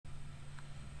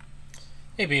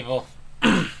Hey people,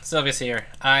 Sylvius here.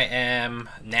 I am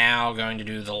now going to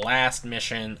do the last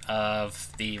mission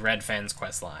of the Red Fens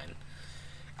questline,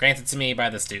 granted to me by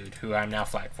this dude, who I'm now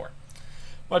flagged for.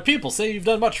 My people say you've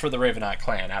done much for the Ravenite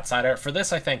clan, outsider. For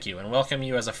this I thank you, and welcome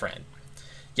you as a friend.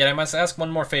 Yet I must ask one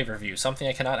more favor of you, something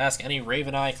I cannot ask any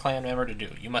Ravenite clan member to do.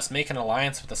 You must make an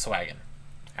alliance with the Swaggin.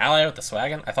 Ally with the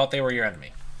Swaggin? I thought they were your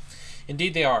enemy.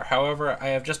 Indeed they are. However, I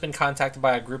have just been contacted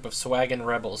by a group of Swaggin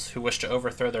rebels who wish to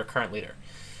overthrow their current leader.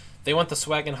 They want the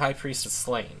Swaggin High Priestess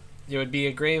slain. It would be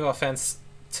a grave offense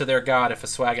to their god if a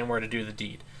Swaggin were to do the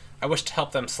deed. I wish to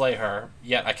help them slay her,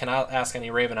 yet I cannot ask any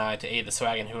Ravenite to aid the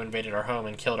Swaggin who invaded our home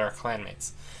and killed our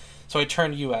clanmates. So I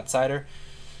turn to you, outsider.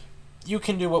 You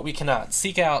can do what we cannot.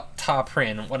 Seek out Ta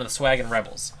Prin, one of the Swaggin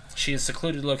rebels. She is a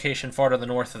secluded location far to the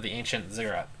north of the ancient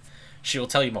Ziggurat. She will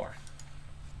tell you more.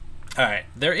 Alright,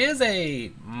 there is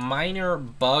a minor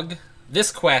bug. This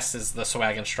quest is the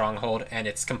Swaggin Stronghold, and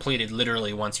it's completed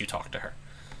literally once you talk to her.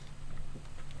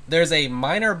 There's a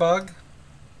minor bug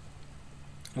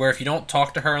where if you don't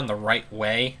talk to her in the right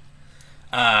way,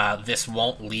 this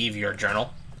won't leave your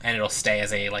journal, and it'll stay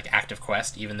as a active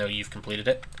quest, even though you've completed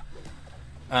it.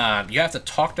 You have to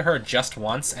talk to her just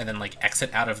once, and then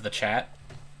exit out of the chat,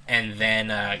 and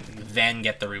then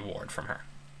get the reward from her.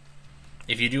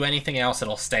 If you do anything else,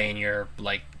 it'll stay in your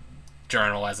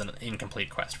journal as an incomplete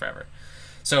quest forever.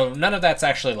 So none of that's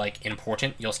actually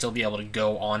important. You'll still be able to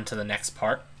go on to the next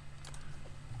part.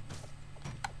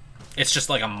 It's just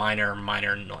a minor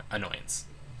annoyance.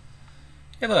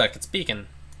 Hey look, it's Beacon.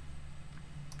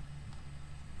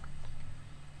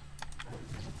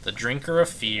 The Drinker of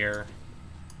Fear.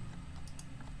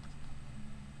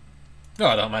 No,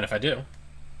 I don't mind if I do.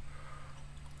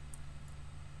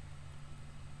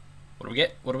 What do we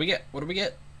get? What do we get? What do we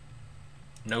get?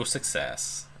 No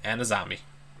success. And a zombie.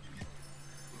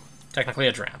 Technically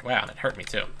a drowned. Wow, that hurt me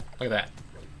too. Look at that.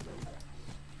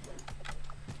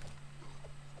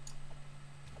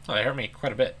 Oh, they hurt me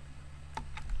quite a bit.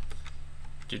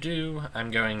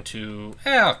 I'm going to...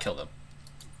 I'll kill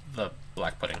the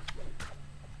black pudding.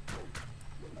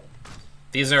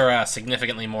 These are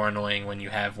significantly more annoying when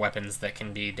you have weapons that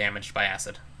can be damaged by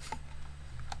acid.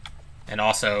 And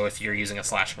also, if you're using a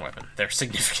slashing weapon, they're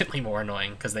significantly more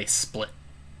annoying because they split.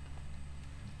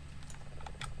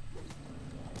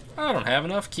 I don't have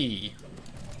enough key.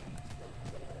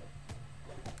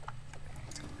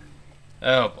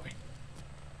 Oh boy.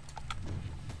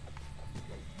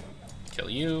 Kill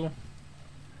you.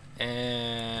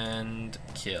 And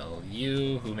kill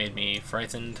you, who made me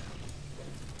frightened.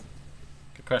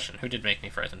 Good question. Who did make me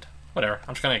frightened? Whatever.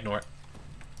 I'm just gonna ignore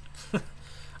it.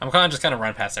 I'm gonna just kind of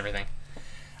run past everything.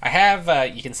 I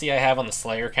have, you can see I have on the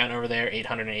Slayer count over there,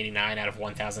 889 out of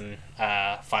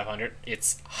 1,500.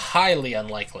 It's highly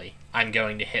unlikely I'm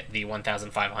going to hit the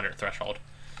 1,500 threshold.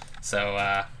 So,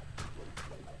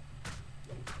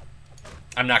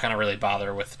 I'm not going to really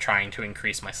bother with trying to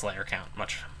increase my Slayer count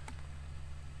much.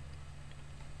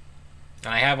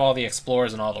 And I have all the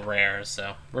Explorers and all the Rares,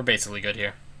 so we're basically good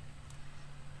here.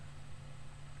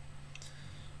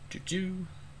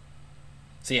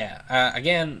 So yeah,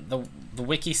 again, the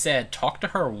wiki said talk to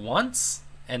her once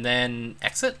and then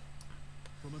exit.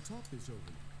 From atop this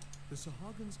opening, the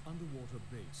Sahagins' underwater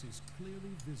base is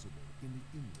clearly visible in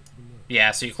the inlet below.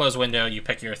 Yeah, so you close window, you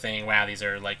pick your thing. Wow, these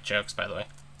are jokes, by the way.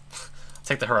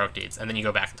 Take the heroic deeds, and then you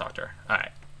go back and talk to her.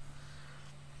 Alright.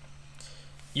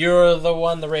 You're the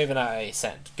one the Raven Eye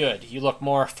sent. Good. You look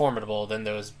more formidable than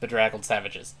those bedraggled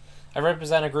savages. I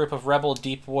represent a group of rebel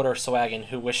deep-water Swaggin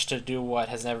who wish to do what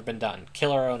has never been done,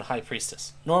 kill our own High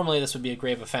Priestess. Normally this would be a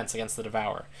grave offense against the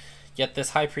Devourer. Yet this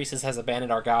High Priestess has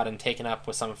abandoned our god and taken up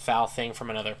with some foul thing from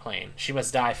another plane. She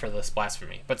must die for this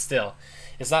blasphemy. But still,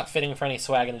 it's not fitting for any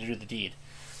Swaggin to do the deed.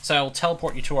 So I will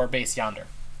teleport you to our base yonder.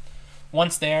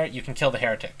 Once there, you can kill the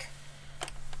heretic.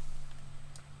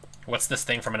 What's this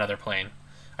thing from another plane?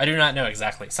 I do not know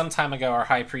exactly. Some time ago, our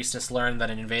High Priestess learned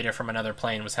that an invader from another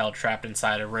plane was held trapped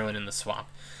inside a ruin in the swamp.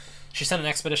 She sent an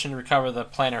expedition to recover the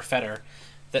planar fetter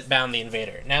that bound the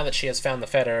invader. Now that she has found the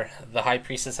fetter, the High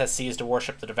Priestess has ceased to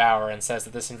worship the Devourer and says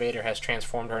that this invader has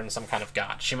transformed her into some kind of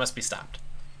god. She must be stopped.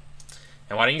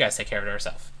 And why don't you guys take care of it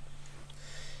herself?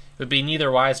 It would be neither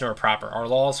wise nor proper. Our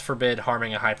laws forbid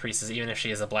harming a High Priestess even if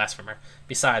she is a blasphemer.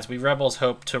 Besides, we rebels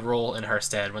hope to rule in her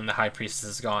stead when the High Priestess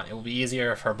is gone. It will be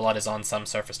easier if her blood is on some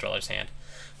surface dweller's hand.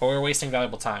 But we're wasting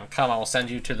valuable time. Come, I will send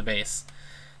you to the base.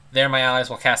 There my allies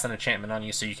will cast an enchantment on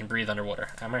you so you can breathe underwater.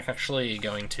 I'm actually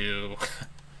going to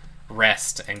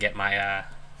rest and get my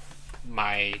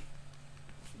my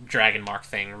dragon mark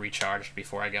thing recharged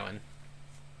before I go in.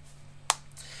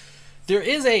 There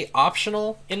is a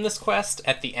optional in this quest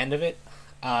at the end of it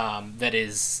that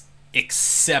is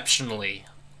exceptionally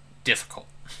difficult.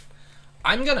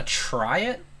 I'm gonna try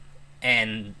it,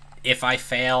 and if I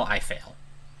fail, I fail.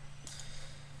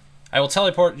 I will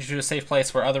teleport you to a safe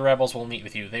place where other rebels will meet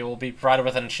with you. They will be provided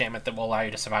with an enchantment that will allow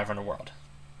you to survive underworld.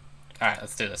 Alright,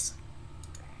 let's do this.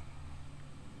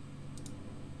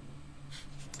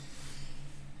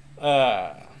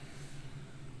 Oh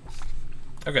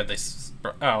good,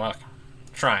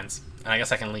 shrines. And I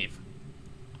guess I can leave.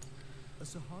 A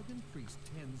Sahagan priest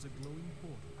tends a glowing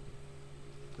portal.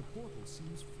 The portal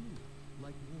seems fluid,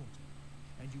 like water,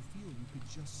 and you feel you could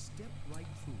just step right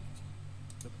through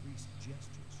it. The priest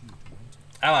gestures you to enter.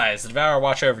 Allies, the Devourer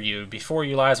watch over you. Before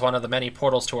you lies one of the many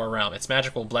portals to our realm. Its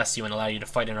magic will bless you and allow you to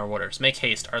fight in our waters. Make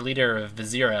haste. Our leader of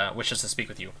Vizira wishes to speak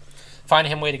with you. Find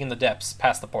him waiting in the depths,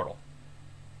 past the portal.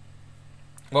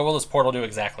 What will this portal do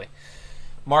exactly?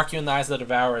 Mark you in the eyes of the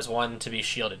Devourer as one to be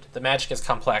shielded. The magic is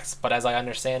complex, but as I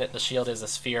understand it, the shield is a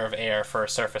sphere of air for a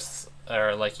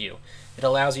surfacer like you. It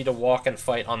allows you to walk and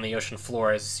fight on the ocean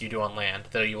floor as you do on land,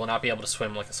 though you will not be able to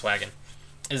swim like a swagon.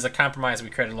 It is a compromise we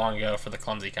created long ago for the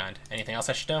clumsy kind. Anything else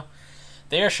I should know?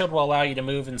 The air shield will allow you to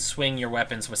move and swing your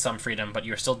weapons with some freedom, but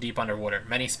you are still deep underwater.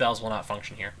 Many spells will not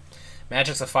function here.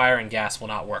 Magics of fire and gas will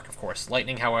not work, of course.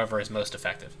 Lightning, however, is most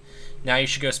effective. Now you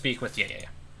should go speak with Yaya.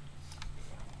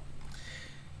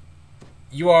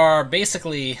 You are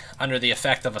basically under the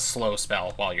effect of a slow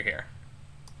spell while you're here.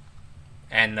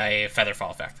 And a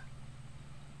Featherfall effect.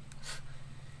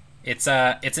 It's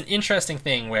an interesting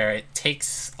thing where it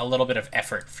takes a little bit of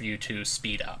effort for you to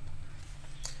speed up.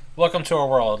 Welcome to our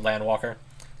world, Landwalker.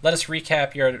 Let us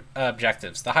recap your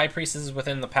objectives. The High Priestess is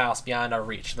within the palace beyond our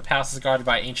reach. The palace is guarded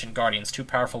by ancient guardians, 2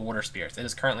 powerful water spirits. It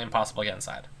is currently impossible to get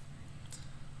inside.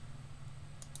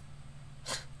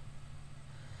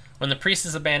 When the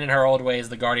priestess abandoned her old ways,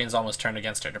 the guardians almost turned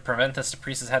against her. To prevent this, the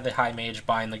priestess had the high mage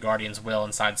bind the guardian's will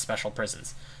inside special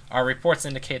prisons. Our reports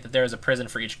indicate that there is a prison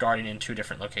for each guardian in 2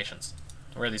 different locations.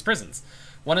 Where are these prisons?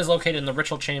 One is located in the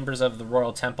ritual chambers of the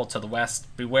royal temple to the west.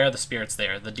 Beware the spirits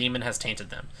there. The demon has tainted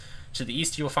them. To the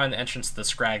east, you will find the entrance to the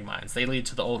Scrag mines. They lead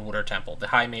to the old water temple. The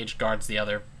high mage guards the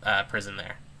other prison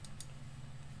there.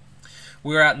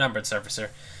 We are outnumbered, Surfacer.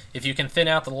 If you can thin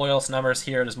out the loyalist numbers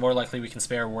here, it is more likely we can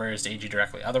spare warriors to aid you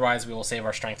directly. Otherwise, we will save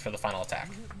our strength for the final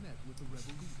attack.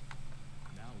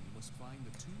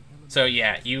 So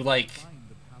yeah, you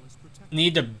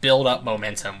need to build up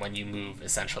momentum when you move,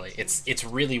 essentially. It's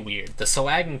really weird. The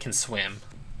Swagan can swim.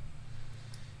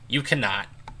 You cannot.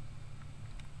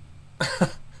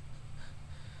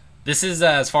 This is,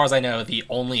 as far as I know, the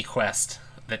only quest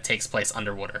that takes place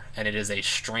underwater, and it is a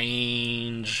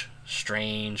strange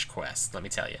quest, let me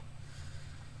tell you.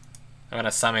 I'm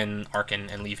gonna summon Arkin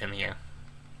and leave him here.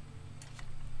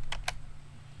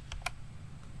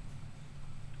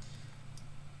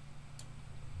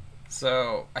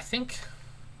 So, I think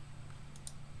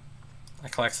I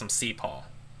collect some sea paw.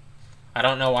 I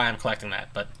don't know why I'm collecting that,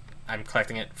 but I'm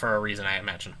collecting it for a reason, I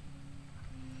imagine.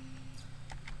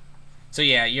 So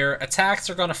yeah, your attacks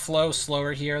are going to flow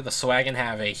slower here. The Swagan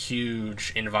have a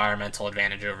huge environmental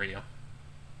advantage over you.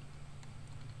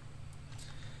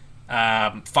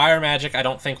 Fire magic I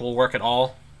don't think will work at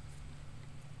all.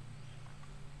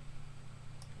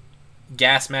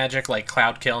 Gas magic like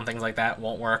Cloud Kill and things like that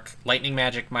won't work. Lightning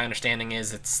magic, my understanding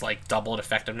is it's like doubled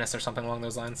effectiveness or something along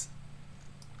those lines.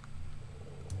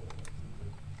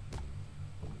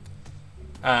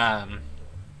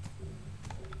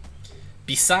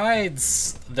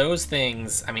 Besides those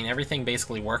things, I mean, everything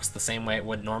basically works the same way it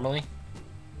would normally.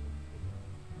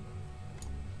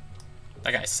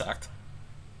 That guy sucked.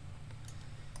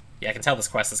 Yeah, I can tell this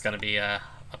quest is going to be a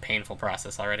painful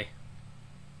process already.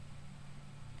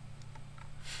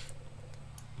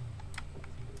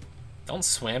 Don't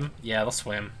swim? Yeah, they'll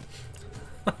swim.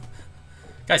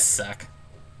 Guys suck.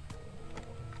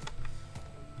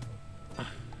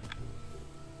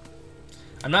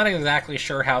 I'm not exactly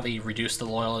sure how the reduce the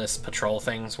loyalist patrol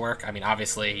things work. I mean,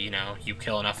 obviously, you know, you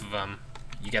kill enough of them,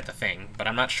 you get the thing, but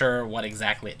I'm not sure what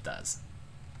exactly it does.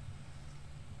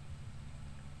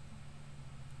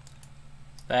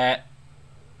 That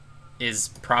is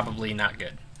probably not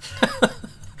good.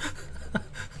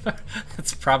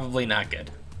 It's probably not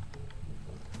good.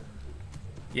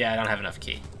 Yeah, I don't have enough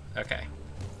key. Okay.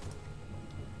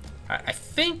 I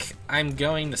think I'm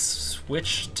going to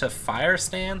switch to fire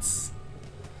stance.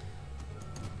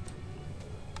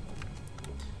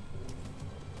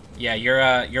 Yeah,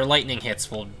 your lightning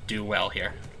hits will do well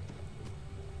here.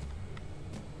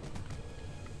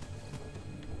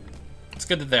 It's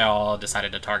good that they all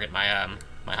decided to target my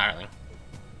my hireling.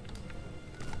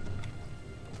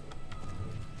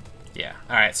 Yeah.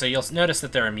 Alright, so you'll notice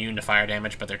that they're immune to fire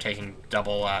damage, but they're taking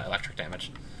double electric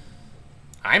damage.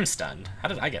 I'm stunned. How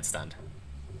did I get stunned?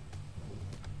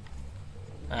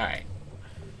 Alright.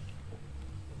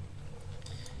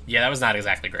 Yeah, that was not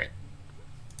exactly great.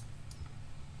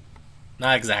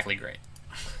 Not exactly great.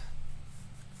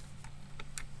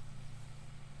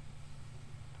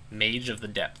 Mage of the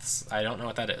Depths. I don't know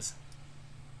what that is.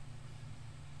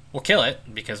 We'll kill it,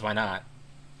 because why not?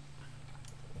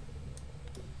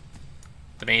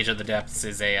 The Mage of the Depths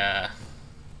is a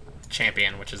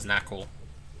champion, which is not cool.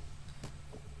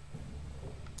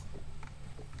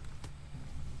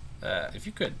 If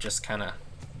you could just kind of...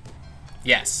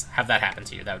 Yes, have that happen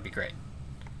to you. That would be great.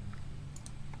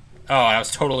 Oh, I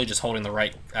was totally just holding the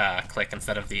right click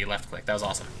instead of the left click. That was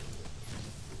awesome.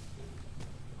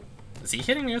 Is he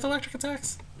hitting me with electric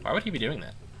attacks? Why would he be doing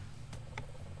that?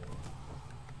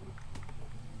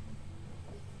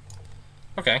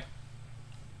 Okay.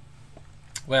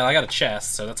 Well, I got a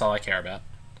chest, so that's all I care about.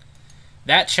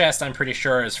 That chest, I'm pretty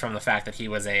sure, is from the fact that he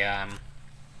was a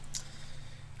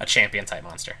champion-type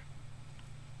monster.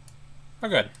 Oh,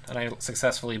 good. And I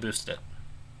successfully boosted it.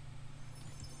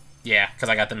 Yeah, because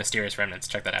I got the Mysterious Remnants.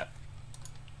 Check that out.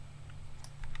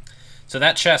 So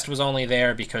that chest was only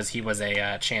there because he was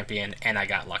a champion, and I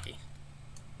got lucky.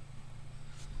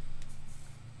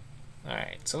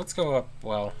 Alright, so let's go up...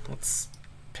 Well, let's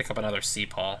pick up another Sea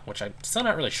Paw, which I'm still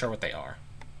not really sure what they are.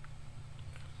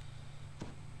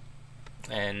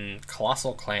 And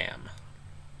Colossal Clam.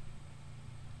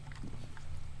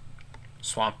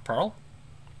 Swamp Pearl?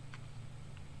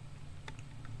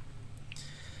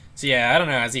 So yeah, I don't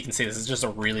know, as you can see, this is just a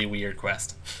really weird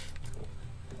quest.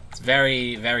 It's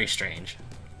very, very strange.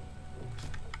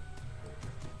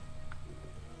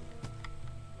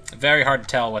 Very hard to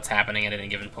tell what's happening at any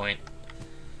given point.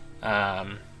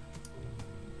 The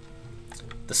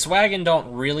Swaggin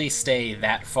don't really stay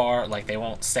that far, like they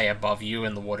won't stay above you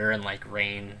in the water and like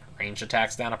range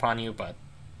attacks down upon you, but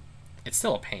it's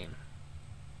still a pain.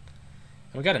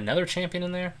 And we got another champion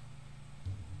in there.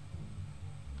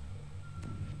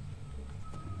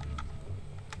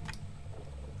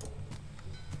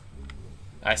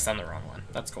 I stunned the wrong one.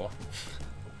 That's cool.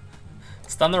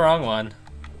 Stunned the wrong one.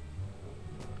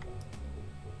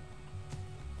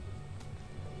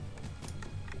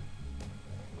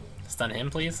 Stun him,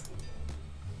 please.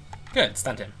 Good,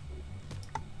 stunned him.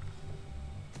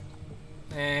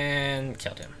 And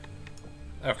killed him.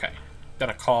 Okay.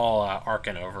 Gonna call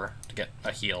Arkin over to get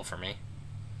a heal for me.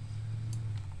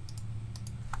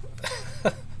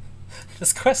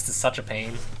 This quest is such a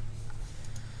pain.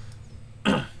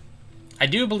 I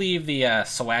do believe the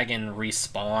Swaggin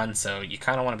respawn, so you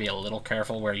kind of want to be a little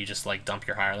careful where you just like dump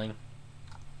your Hireling.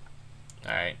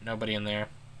 Alright, nobody in there.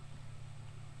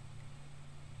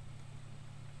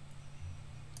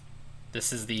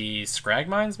 This is the Scrag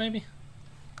Mines, maybe?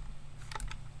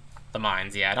 The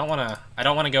mines, yeah. I don't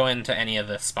want to go into any of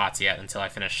the spots yet until I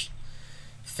finish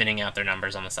thinning out their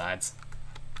numbers on the sides.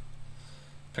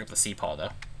 Pick up the Sea Paw,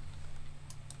 though.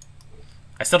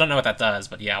 I still don't know what that does,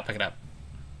 but yeah, I'll pick it up.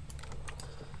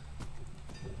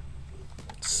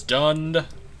 Stunned.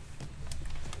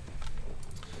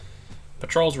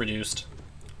 Patrol's reduced.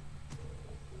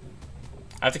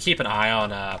 I have to keep an eye on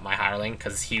my Hireling,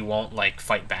 because he won't, like,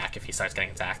 fight back if he starts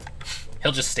getting attacked.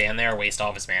 He'll just stand there, waste all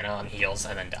of his mana on heals,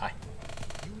 and then die.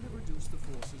 You have reduced the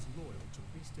forces loyal to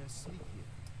Priestess Sleep here.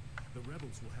 The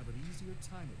rebels will have an easier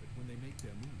time of it when they make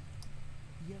their move.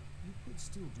 Yet, you could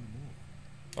still do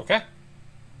more. Okay.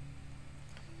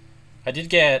 I did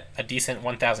get a decent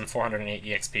 1,408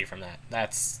 EXP from that.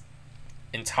 That's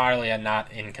entirely a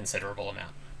not inconsiderable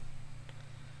amount.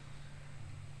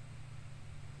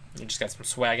 You just got some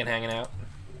Swaggin hanging out.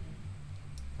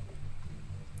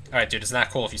 Alright, dude, it's not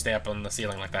cool if you stay up on the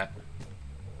ceiling like that.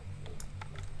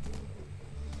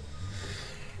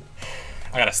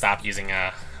 I gotta stop using,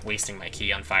 wasting my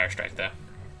key on Fire Strike, though.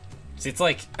 See, it's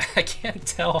like, I can't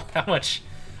tell how much...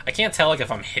 I can't tell, like,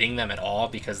 if I'm hitting them at all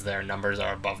because their numbers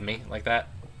are above me like that.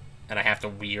 And I have to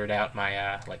weird out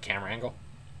my, like, camera angle.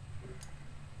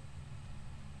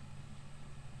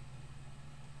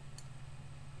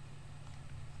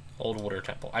 Old Water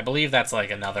Temple. I believe that's,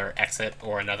 like, another exit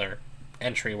or another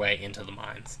entryway into the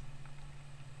mines.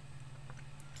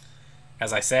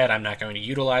 As I said, I'm not going to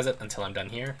utilize it until I'm done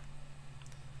here.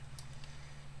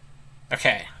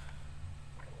 Okay.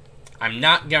 I'm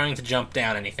not going to jump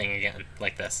down anything again,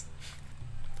 like this.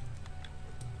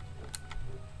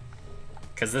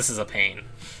 Because this is a pain.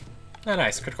 Oh,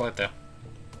 nice. Critical hit, though.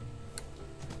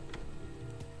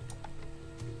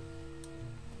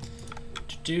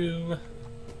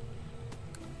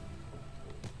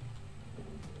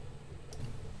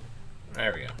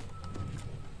 There we go.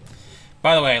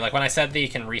 By the way, like when I said that you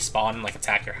can respawn and like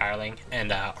attack your Hireling,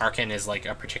 and Arkin is like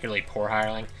a particularly poor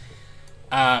Hireling,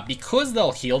 because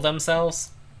they'll heal themselves,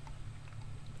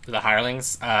 the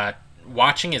Hirelings,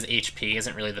 watching his HP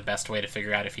isn't really the best way to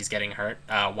figure out if he's getting hurt.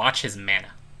 Watch his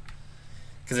mana.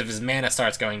 Because if his mana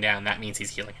starts going down, that means he's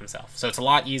healing himself. So it's a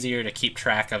lot easier to keep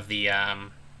track of the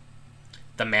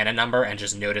mana number and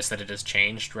just notice that it has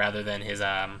changed rather than his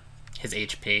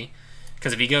HP.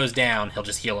 Because if he goes down, he'll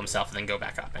just heal himself and then go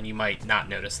back up, and you might not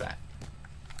notice that.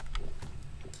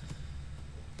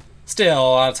 Still,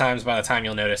 a lot of times by the time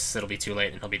you'll notice, it'll be too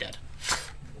late and he'll be dead.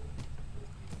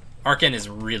 Arkin is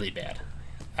really bad.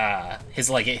 His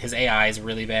AI is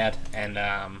really bad,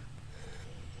 and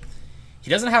he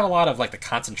doesn't have a lot of like the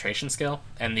concentration skill,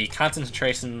 and the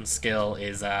concentration skill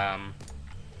is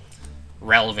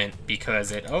relevant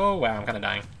because it. Oh wow, I'm kind of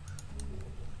dying.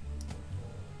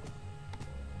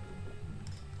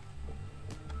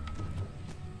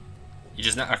 You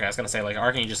just not okay. I was gonna say like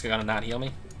Arkin, you just gonna not heal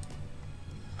me.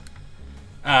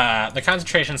 The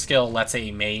concentration skill lets a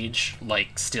mage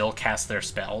like still cast their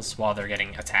spells while they're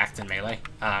getting attacked in melee,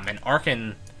 and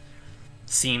Arkin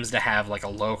seems to have like a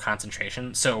low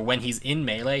concentration, so when he's in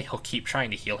melee he'll keep trying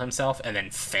to heal himself and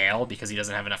then fail because he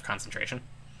doesn't have enough concentration.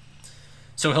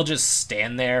 So he'll just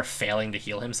stand there failing to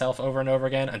heal himself over and over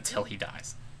again until he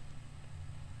dies,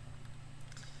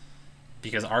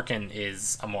 because Arkin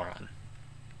is a moron.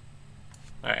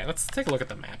 Alright, let's take a look at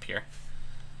the map here.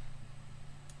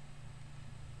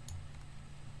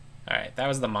 Alright, that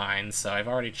was the mine, so I've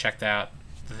already checked out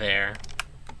there.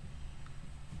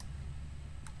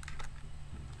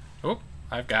 Oh,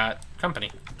 I've got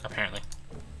company, apparently.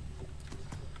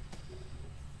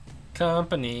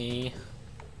 Company.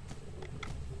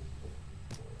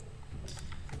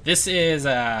 This is,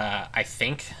 I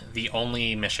think, the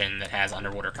only mission that has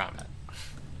underwater combat.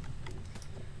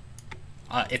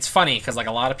 It's funny, because like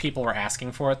a lot of people were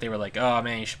asking for it. They were like, oh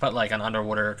man, you should put like an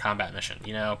underwater combat mission.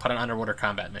 You know, put an underwater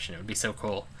combat mission. It would be so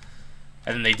cool.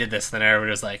 And then they did this, and then everybody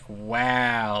was like,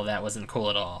 wow, that wasn't cool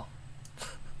at all.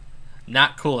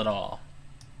 Not cool at all.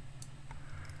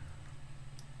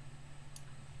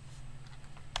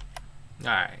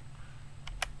 Alright.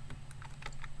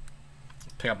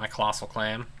 Pick up my colossal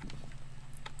clam.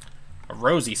 A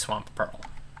rosy swamp pearl.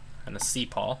 And a sea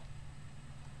paw.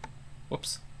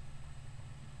 Whoops.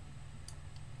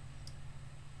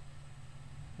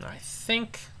 I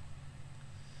think...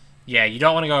 Yeah, you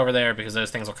don't want to go over there because those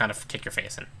things will kind of kick your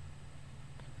face in.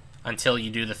 Until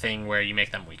you do the thing where you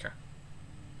make them weaker.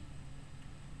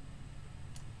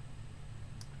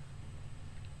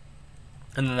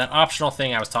 And then that optional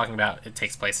thing I was talking about, it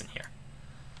takes place in here.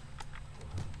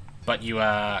 But you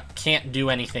can't do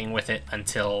anything with it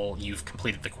until you've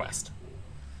completed the quest.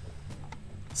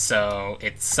 So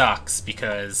it sucks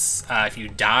because if you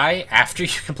die after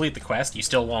you complete the quest, you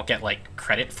still won't get like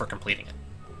credit for completing it.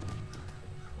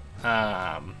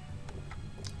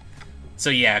 So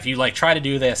yeah, if you like try to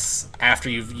do this after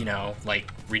you've, you know, like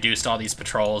reduced all these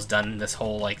patrols, done this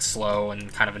whole like slow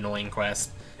and kind of annoying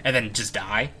quest, and then just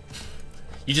die,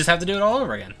 you just have to do it all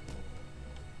over again.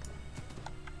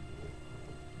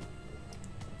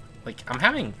 Like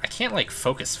I can't like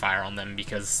focus fire on them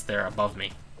because they're above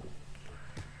me.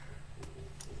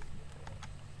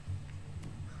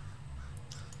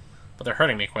 But they're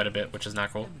hurting me quite a bit, which is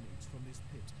not cool. From this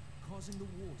pit, causing the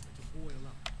water to boil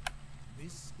up.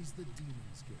 This is the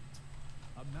Demon's Gate.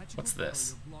 A magical What's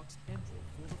this? barrier blocks entry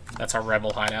for the That's our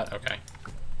rebel hideout? Okay.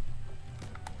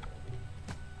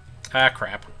 Ah,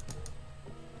 crap.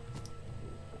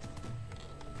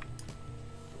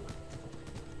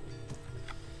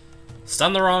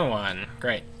 Stun the wrong one.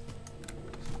 Great.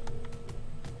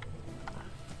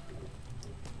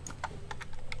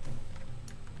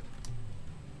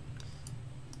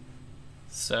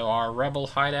 So our rebel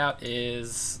hideout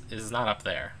is not up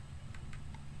there.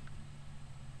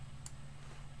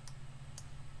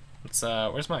 It's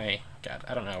where's my God?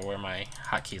 I don't know where my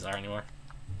hotkeys are anymore.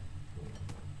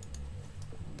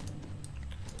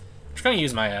 I'm just gonna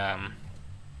use my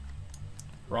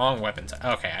wrong weapon.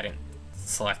 Okay, I didn't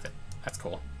select it. That's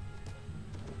cool.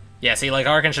 Yeah, see, like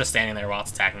Arkin's just standing there while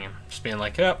it's attacking him, just being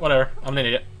like, yeah, whatever. I'm an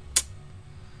idiot.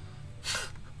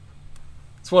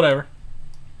 It's whatever.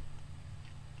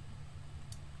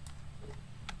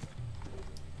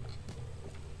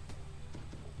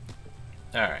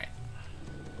 Alright.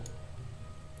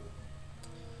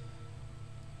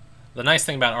 The nice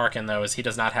thing about Arkin, though, is he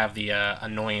does not have the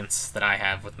annoyance that I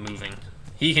have with moving.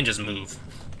 He can just move.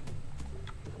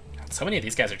 God, so many of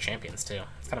these guys are champions, too.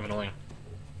 It's kind of annoying.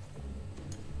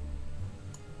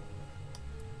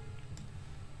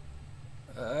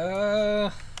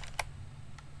 Alright,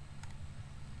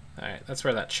 that's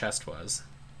where that chest was.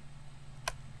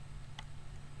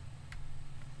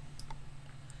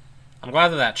 I'm glad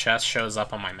that that chest shows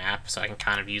up on my map, so I can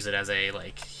kind of use it as a,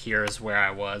 like, here's where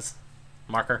I was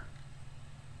marker.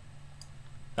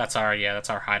 That's our, yeah, that's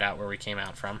our hideout where we came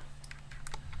out from.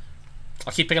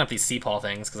 I'll keep picking up these sea-paw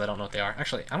things, because I don't know what they are.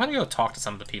 Actually, I'm going to go talk to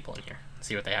some of the people in here, and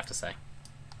see what they have to say.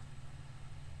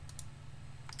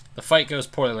 The fight goes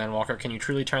poorly, Landwalker. Can you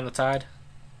truly turn the tide?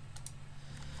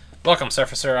 Welcome,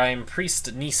 Surfacer. I am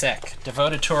Priest Nisek,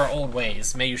 devoted to our old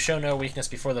ways. May you show no weakness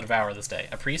before the Devourer this day.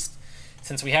 A priest?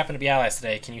 Since we happen to be allies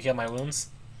today, can you heal my wounds?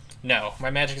 No,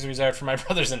 my magic is reserved for my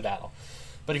brothers in battle.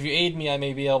 But if you aid me, I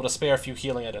may be able to spare a few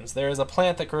healing items. There is a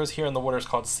plant that grows here in the waters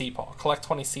called Seapaw. Collect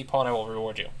 20 Seapaw and I will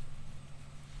reward you.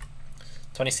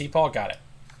 20 Seapaw? Got it.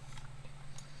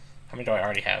 How many do I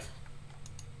already have?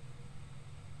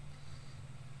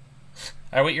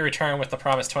 I await your return with the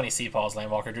promised 20 Seapaws,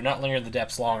 Landwalker. Do not linger in the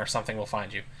depths long or something will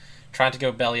find you. Trying to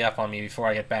go belly up on me before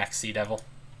I get back, Sea Devil.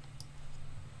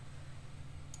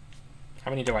 How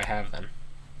many do I have, then?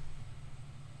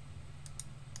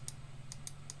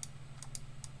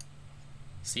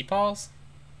 Seapaws?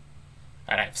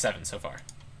 Alright, I have 7 so far.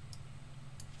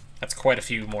 That's quite a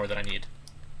few more than I need.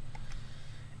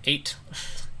 8.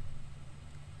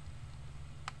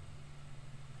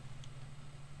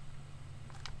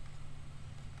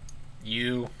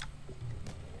 You.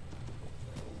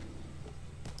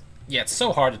 Yeah, it's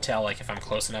so hard to tell, like, if I'm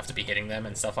close enough to be hitting them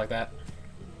and stuff like that.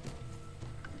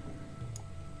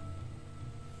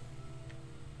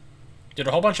 Dude,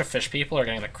 a whole bunch of fish people are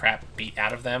getting the crap beat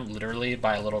out of them, literally,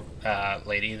 by a little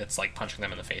lady that's, like, punching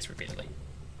them in the face repeatedly.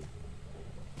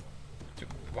 Dude,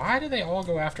 why do they all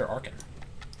go after Arkin?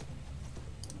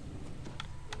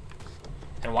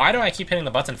 And why do I keep hitting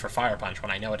the button for Fire Punch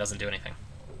when I know it doesn't do anything?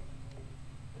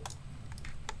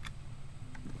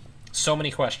 So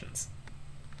many questions.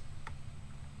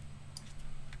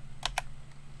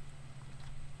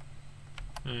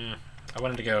 I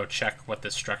wanted to go check what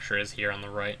this structure is here on the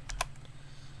right.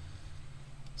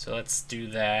 So let's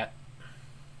do that.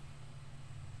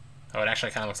 Oh, it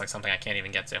actually kind of looks like something I can't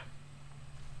even get to.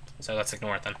 So let's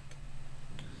ignore it then.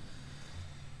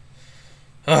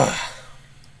 Ugh.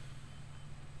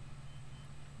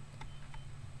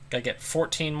 Gotta get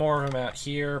 14 more of them out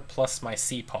here, plus my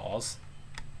sea paws.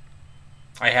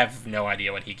 I have no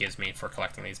idea what he gives me for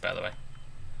collecting these, by the way.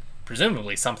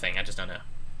 Presumably something, I just don't know.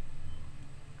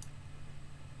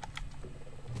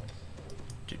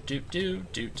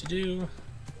 Do.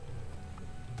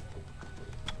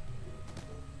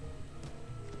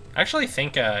 I actually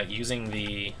think using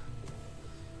the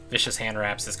Vicious Hand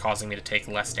Wraps is causing me to take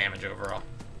less damage overall.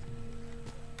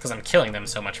 Because I'm killing them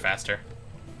so much faster.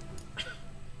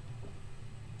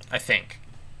 I think.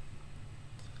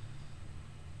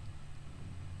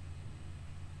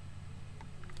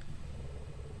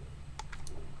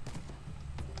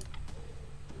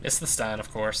 Miss the stun,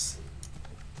 of course.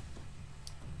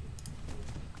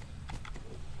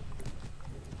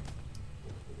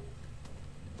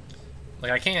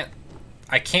 Like,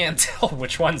 I can't tell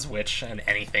which one's which and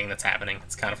anything that's happening.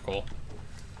 It's kind of cool.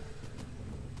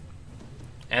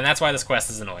 And that's why this quest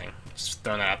is annoying. Just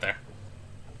throwing that out there.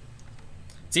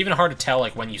 It's even hard to tell,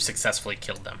 like, when you successfully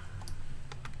killed them.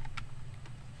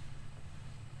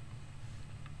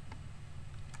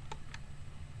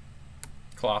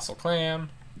 Colossal Clam.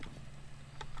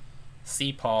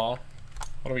 Sea Paw.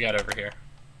 What do we got over here?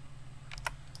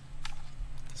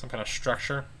 Some kind of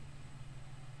structure.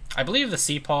 I believe the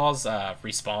Sea Paws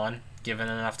respawn, given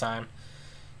enough time.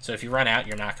 So if you run out,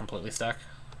 you're not completely stuck.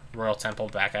 Royal Temple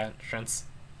back entrance.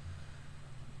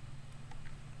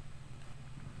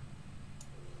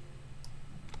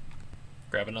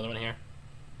 Grab another one here.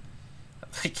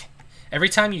 Like, every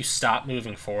time you stop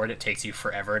moving forward, it takes you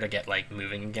forever to get, like,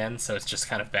 moving again, so it's just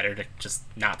kind of better to just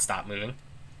not stop moving.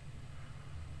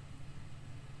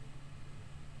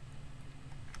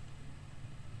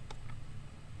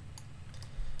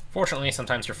 Fortunately,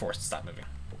 sometimes you're forced to stop moving.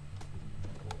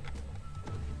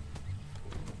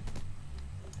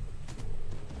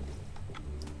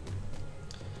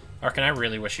 Arkin, I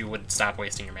really wish you would stop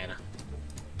wasting your mana.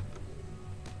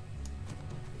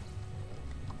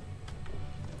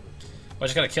 Well, I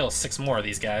just gotta kill 6 more of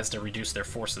these guys to reduce their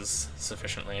forces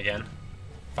sufficiently again.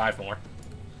 5 more.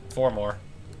 4 more.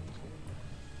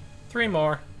 3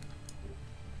 more.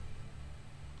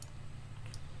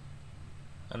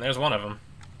 And there's one of them.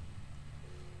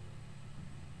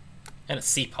 And a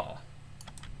Sea Paw.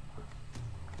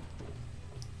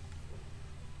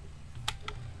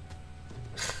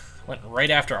 Went right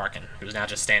after Arkin, who's now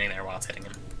just standing there while it's hitting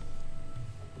him.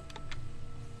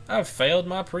 I've failed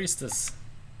my priestess.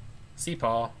 See,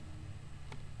 Paul.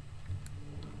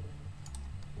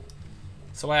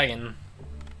 Swaggin'.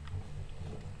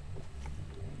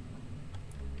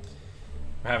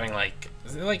 I'm having like...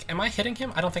 Is it like... Am I hitting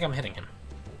him? I don't think I'm hitting him.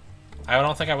 I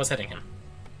don't think I was hitting him.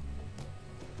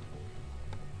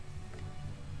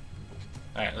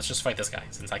 Alright, let's just fight this guy,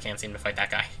 since I can't seem to fight that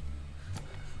guy.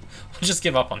 We'll just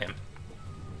give up on him.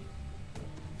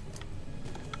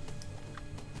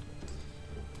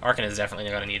 Arkan is definitely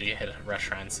going to need to hit a rush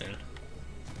shrine soon.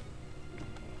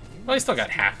 Well, he's still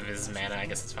got half of his mana, I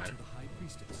guess it's fine.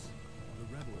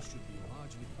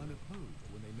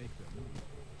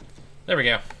 There we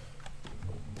go.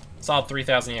 Solid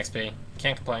 3,000 EXP.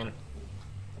 Can't complain.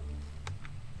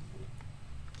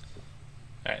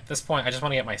 Alright, at this point, I just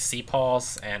want to get my sea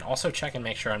paws and also check and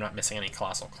make sure I'm not missing any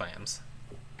colossal clams.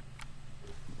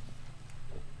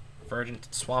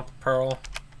 Verdant Swamp Pearl.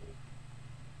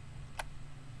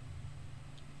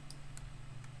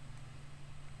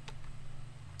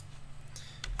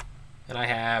 And I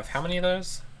have how many of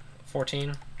those?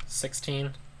 14?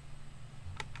 16?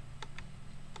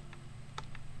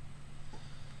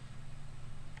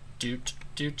 Doot,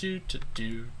 doot, doot, doot,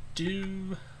 doot,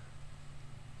 doot.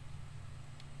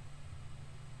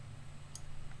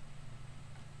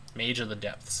 Mage of the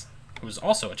Depths, who's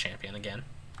also a champion again.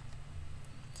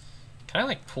 Can I,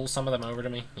 like, pull some of them over to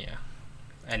me? Yeah.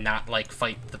 And not, like,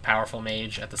 fight the powerful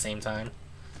mage at the same time?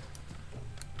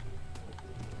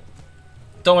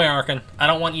 Don't worry, Arkan. I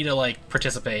don't want you to, like,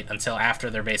 participate until after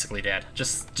they're basically dead.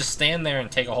 Just stand there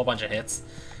and take a whole bunch of hits,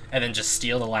 and then just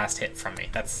steal the last hit from me.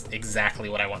 That's exactly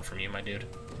what I want from you, my dude.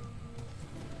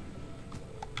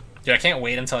 Dude, I can't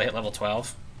wait until I hit level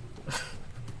 12.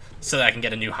 So that I can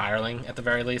get a new Hireling, at the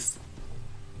very least.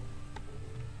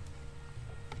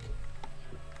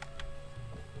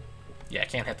 Yeah, I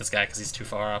can't hit this guy because he's too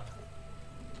far up.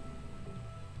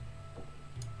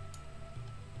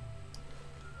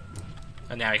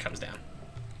 And now he comes down.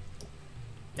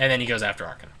 And then he goes after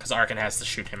Arkan, because Arkan has to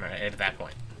shoot him at that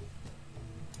point.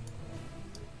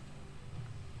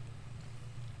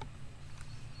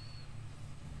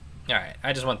 Alright,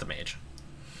 I just want the mage.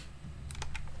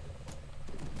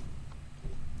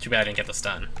 Too bad I didn't get the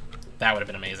stun. That would have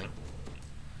been amazing.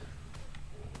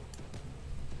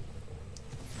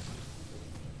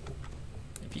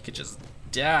 If he could just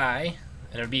die,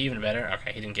 and it would be even better.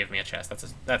 Okay, he didn't give me a chest.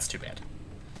 That's too bad.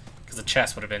 Because the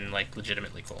chest would have been, like,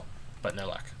 legitimately cool. But no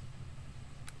luck.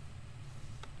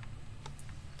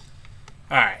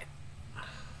 Alright.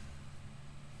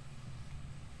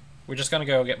 We're just gonna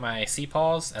go get my sea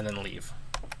paws and then leave.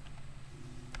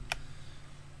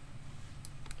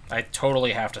 I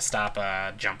totally have to stop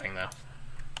jumping, though.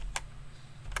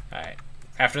 Alright.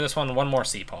 After this one more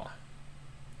sea paw.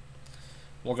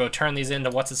 We'll go turn these into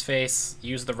what's-his-face,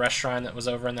 use the rest shrine that was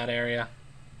over in that area.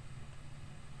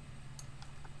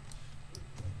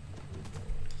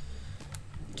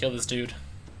 Kill this dude.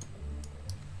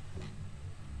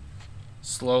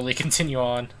 Slowly continue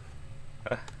on.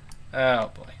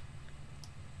 Oh, boy.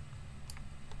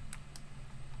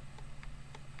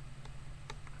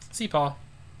 Sea paw.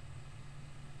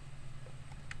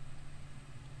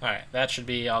 Alright, that should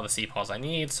be all the sea paws I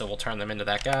need, so we'll turn them into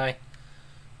that guy.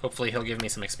 Hopefully he'll give me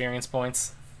some experience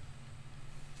points.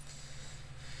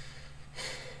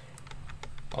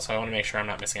 Also, I want to make sure I'm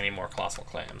not missing any more colossal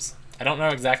clams. I don't know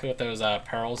exactly what those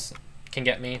pearls can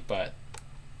get me, but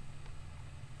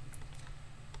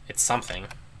it's something.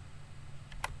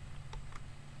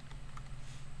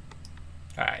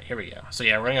 Alright, here we go. So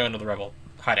yeah, we're going to go into the rebel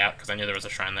hideout, because I knew there was a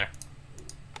shrine there.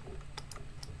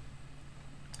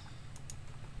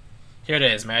 Here it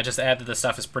is. May I just add that this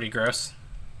stuff is pretty gross?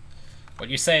 What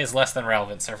you say is less than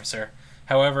relevant, Surfacer.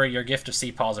 However, your gift of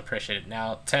sea paw is appreciated.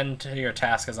 Now, tend to your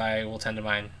task as I will tend to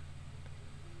mine.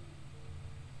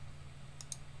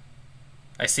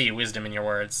 I see wisdom in your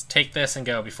words. Take this and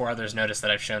go before others notice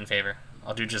that I've shown favor.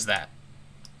 I'll do just that.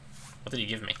 What did he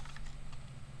give me?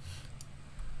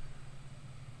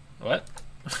 What?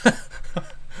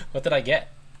 What did I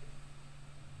get?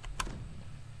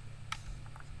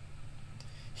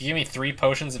 He gave me 3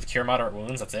 potions of Cure Moderate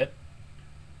Wounds, that's it?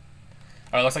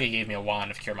 Oh, it looks like he gave me a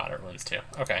wand of Cure Moderate Wounds, too.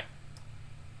 Okay.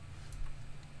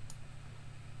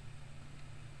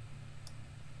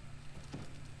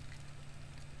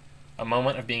 A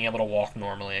moment of being able to walk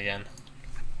normally again.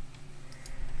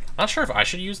 Not sure if I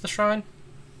should use the shrine.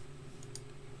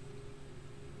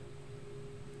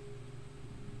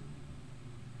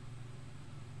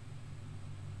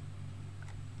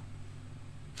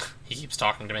 He keeps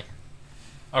talking to me.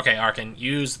 Okay, Arkan,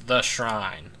 use the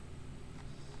shrine.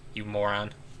 You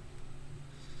moron.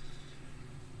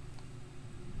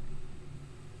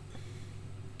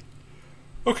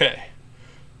 Okay.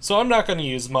 So I'm not going to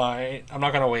use my... I'm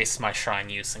not going to waste my shrine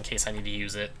use in case I need to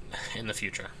use it in the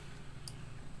future.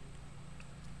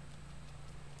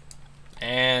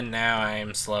 And now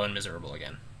I'm slow and miserable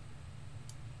again.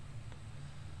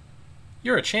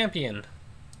 You're a champion.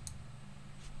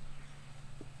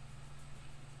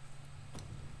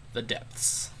 The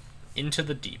depths. Into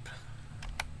the deep.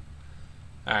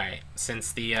 Alright,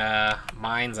 since the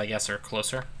mines, I guess, are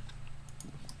closer,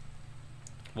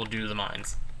 we'll do the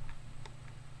mines.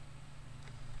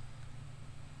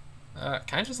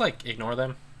 Can I just, like, ignore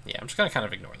them? Yeah, I'm just gonna kind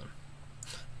of ignore them.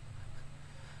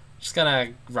 Just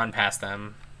gonna run past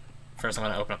them. First, I'm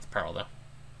gonna open up the pearl, though.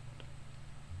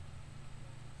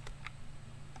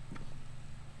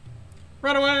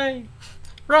 Run away!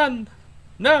 Run!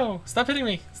 No! Stop hitting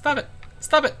me! Stop it!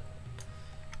 Stop it!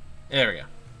 There we go.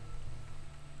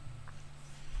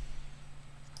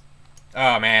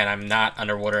 Oh man, I'm not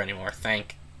underwater anymore.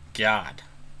 Thank God.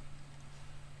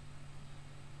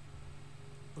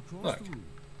 Across Look. the room,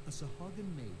 a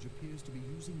Sahagin mage appears to be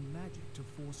using magic to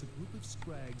force a group of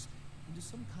scrags into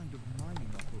some kind of mining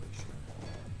operation.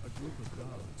 A group of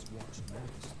guards watch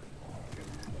nervously.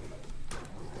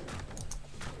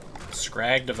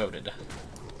 Scrag devoted.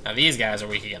 Now these guys are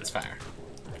weak against fire.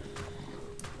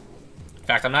 In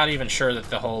fact, I'm not even sure that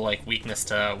the whole like weakness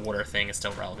to water thing is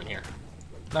still relevant here.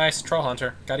 Nice, Troll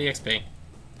Hunter. Got EXP.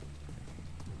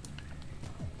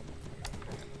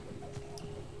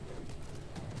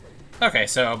 Okay,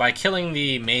 so by killing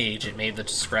the mage, it made the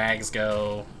scrags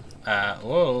go,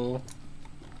 whoa.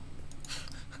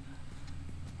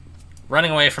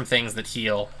 Running away from things that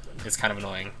heal is kind of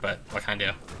annoying, but what can I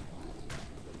do?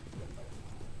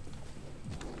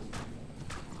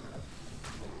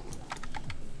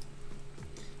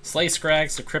 Slay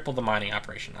scrags to cripple the mining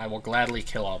operation. I will gladly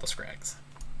kill all the scrags.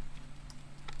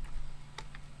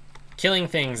 Killing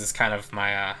things is kind of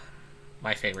my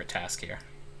my favorite task here.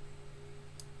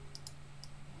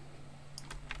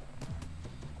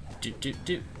 Do.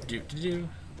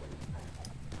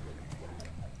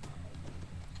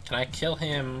 Can I kill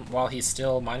him while he's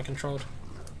still mind controlled?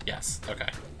 Yes. Okay.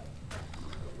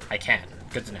 I can.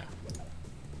 Good to know.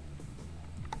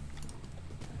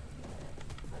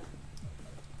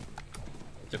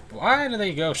 Why do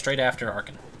they go straight after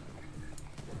Arkin?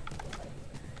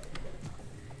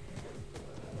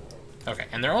 Okay,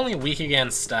 and they're only weak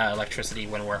against electricity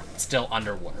when we're still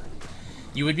underwater.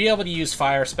 You would be able to use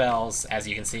fire spells, as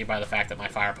you can see by the fact that my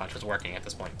fire punch is working at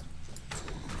this point.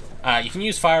 You can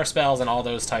use fire spells and all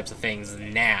those types of things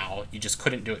now, you just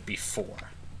couldn't do it before.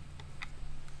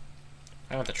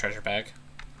 I want the treasure bag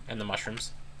and the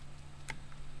mushrooms.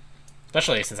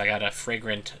 Especially since I got a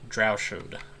fragrant drow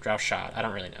shot. I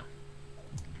don't really know.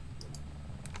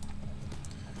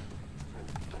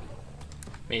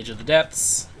 Mage of the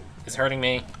Depths is hurting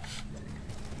me.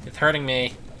 It's hurting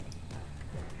me.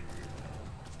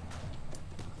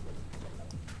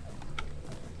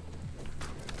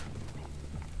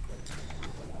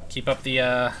 Keep up the,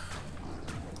 Alright,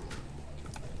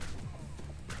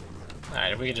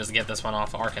 if we could just get this one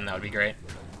off Arkin, that would be great.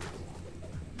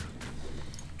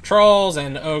 Trolls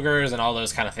and ogres and all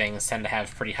those kind of things tend to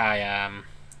have pretty high,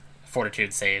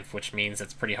 fortitude save, which means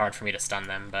it's pretty hard for me to stun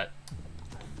them, but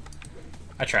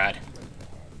I tried.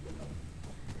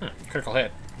 Critical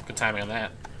hit. Good timing on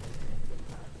that.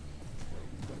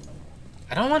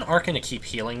 I don't want Arkin to keep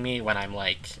healing me when I'm,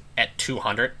 like, at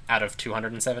 200 out of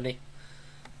 270.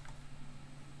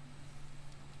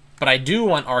 But I do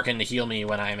want Arkin to heal me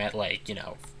when I'm at, like, you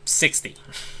know, 60.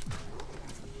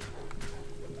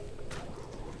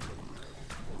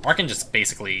 Arkin just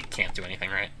basically can't do anything,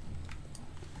 right?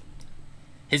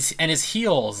 His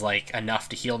heal's, like, enough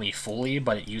to heal me fully,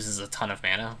 but it uses a ton of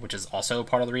mana, which is also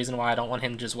part of the reason why I don't want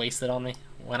him to just waste it on me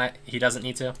when he doesn't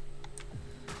need to.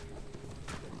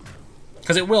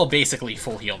 Because it will basically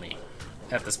full heal me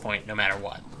at this point, no matter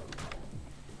what.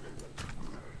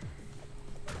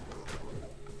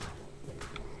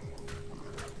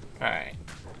 Alright.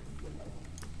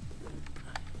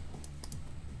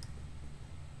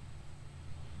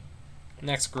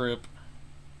 Next group.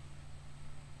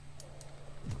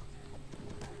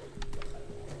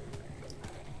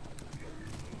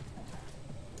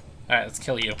 Alright, let's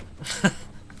kill you.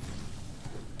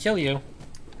 Kill you.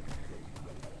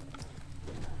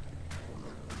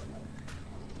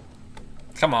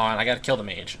 Come on, I gotta kill the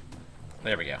mage.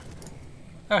 There we go.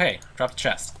 Oh hey, dropped the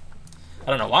chest. I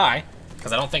don't know why,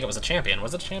 because I don't think it was a champion.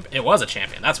 Was it a champion? It was a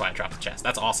champion. That's why I dropped the chest.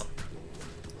 That's awesome.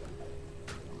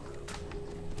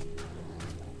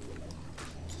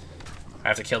 I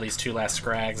have to kill these two last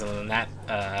scrags, and then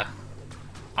that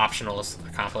optional is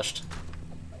accomplished.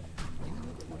 You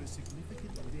look what a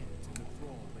significant dent in the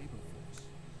Thrall labor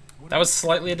force. That was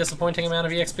slightly a disappointing amount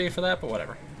of EXP for that, but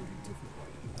whatever. It'll be difficult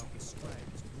without the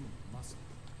Scrag's brute muscle.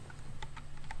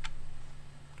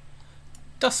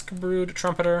 Duskbrood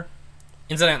Trumpeter.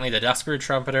 Incidentally, the Duskbrood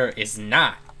Trumpeter is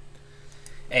not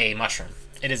a mushroom.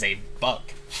 It is a bug.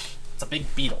 It's a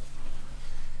big beetle.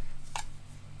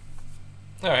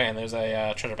 Oh, hey, and there's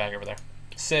a treasure bag over there.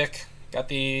 Sick. Got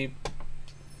the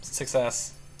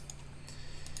success.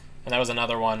 And that was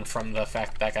another one from the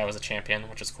fact that guy was a champion,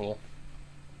 which is cool.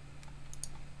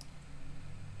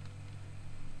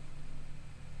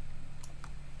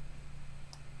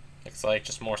 Looks like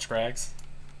just more scrags.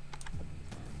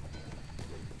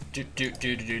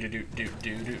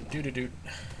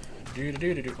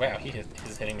 Wow,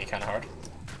 he's hitting me kind of hard.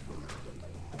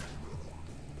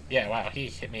 Yeah, wow, he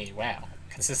hit me, wow,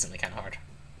 consistently kind of hard.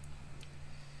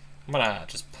 I'm gonna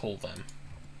just pull them.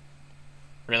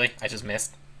 Really? I just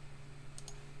missed?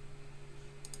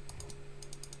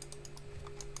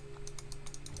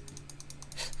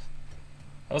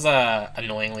 That was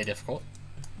annoyingly difficult.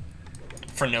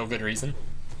 For no good reason.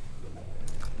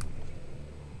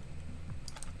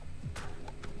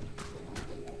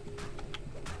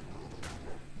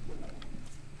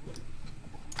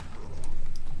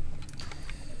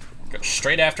 Go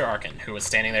straight after Arkin, who was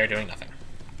standing there doing nothing.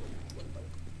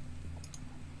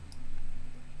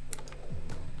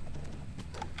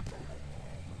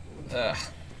 Ugh.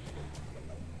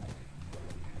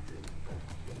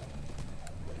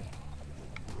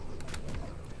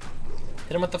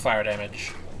 Hit him with the fire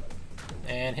damage.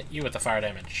 And hit you with the fire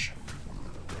damage.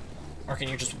 Arkin,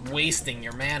 you're just wasting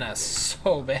your mana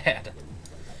so bad.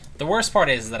 The worst part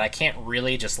is that I can't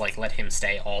really just like let him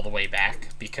stay all the way back,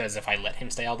 because if I let him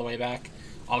stay all the way back,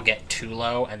 I'll get too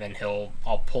low and then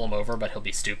I'll pull him over, but he'll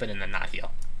be stupid and then not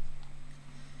heal.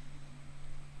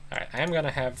 Alright, I'm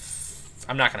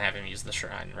not gonna have him use the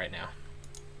shrine right now.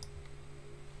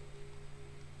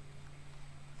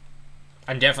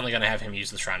 I'm definitely gonna have him use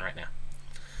the shrine right now.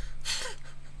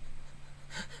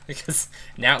 Because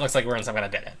now it looks like we're in some kind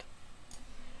of dead end.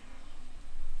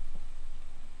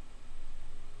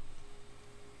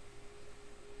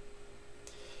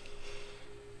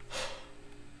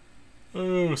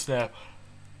 Oh, snap.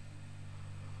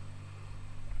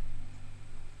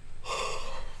 The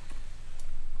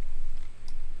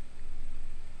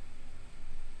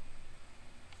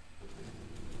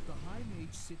High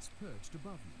Mage sits perched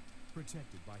above you,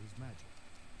 protected by his magic.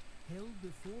 Held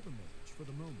before the mage for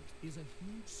the moment is a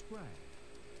huge scrag.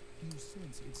 You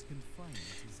sense its confinement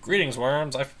is... Greetings,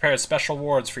 worms. I've prepared special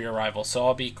wards for your arrival, so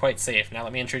I'll be quite safe. Now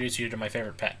let me introduce you to my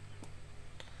favorite pet.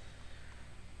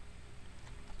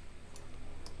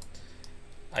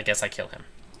 I guess I kill him.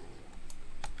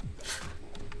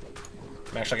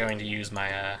 I'm actually going to use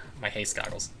my my haste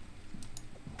goggles.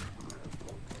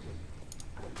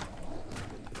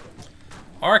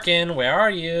 Arkin, where are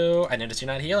you? I noticed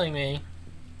you're not healing me.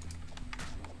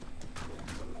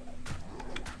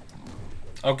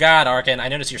 Oh god, Arkin, I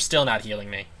notice you're still not healing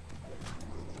me.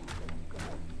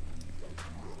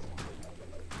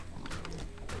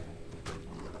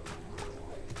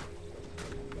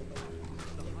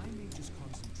 The High Mage's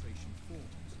concentration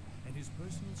falls, and his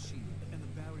personal shield and the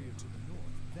barrier to the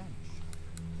north vanish.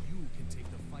 You can take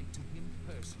the fight to him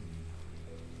personally.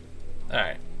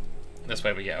 Alright, this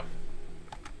way we go.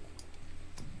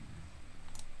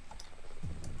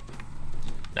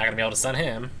 Not gonna be able to stun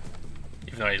him.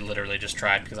 Even though I literally just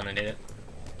tried because I'm an idiot.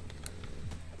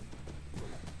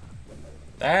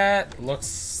 That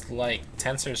looks like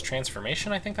Tensor's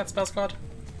Transformation, I think that spell's called.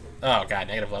 Oh god,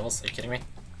 negative levels. Are you kidding me?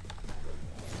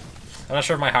 I'm not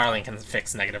sure if my Hireling can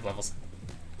fix negative levels.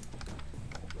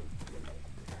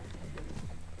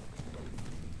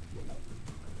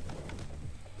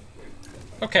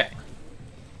 Okay.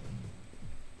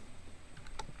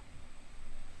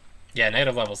 Yeah,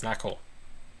 negative levels, not cool.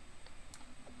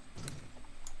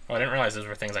 Oh, I didn't realize those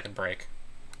were things I could break.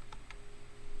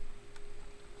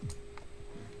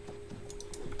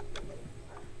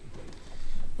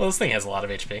 Well, this thing has a lot of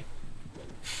HP.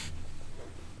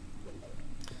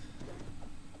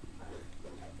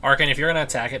 Arkin, if you're gonna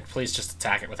attack it, please just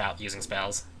attack it without using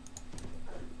spells.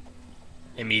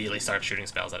 Immediately start shooting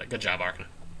spells at it. Good job, Arkin.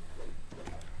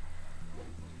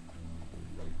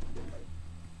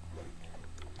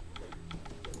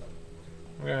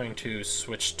 I'm going to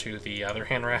switch to the other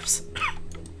hand wraps.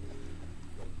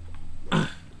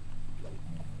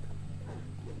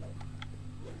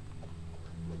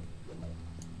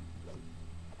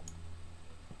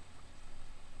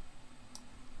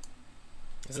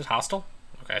 Is it hostile?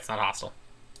 Okay, it's not hostile.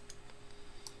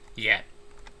 Yet.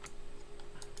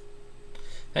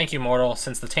 Thank you, mortal.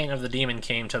 Since the taint of the demon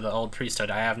came to the old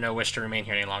priesthood, I have no wish to remain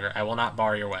here any longer. I will not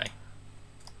bar your way.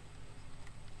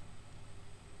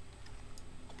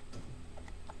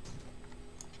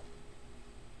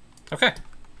 Okay.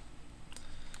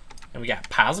 And we got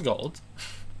piles of gold.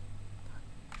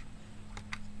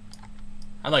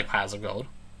 I like piles of gold.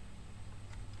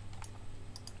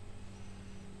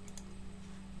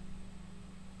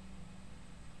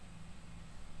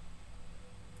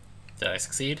 Did I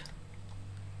succeed?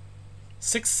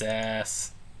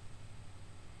 Success.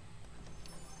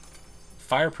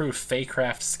 Fireproof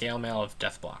Feycraft Scale Mail of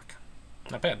Deathblock.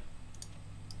 Not bad.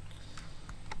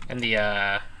 And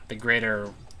the greater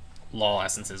law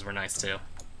essences were nice too.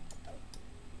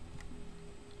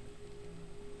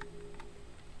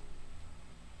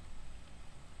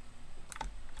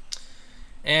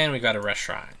 And we got a rest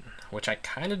shrine, which I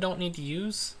kind of don't need to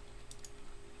use.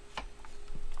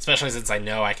 Especially since I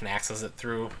know I can access it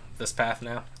through this path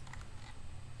now.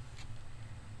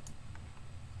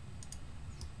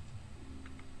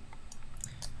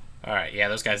 Alright, yeah,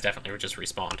 those guys definitely were just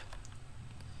respawned.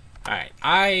 Alright,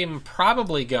 I'm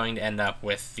probably going to end up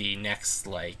with the next,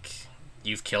 like,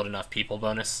 you've killed enough people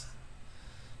bonus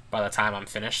by the time I'm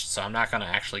finished, so I'm not going to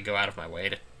actually go out of my way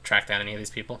to track down any of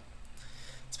these people.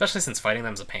 Especially since fighting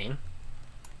them is a pain.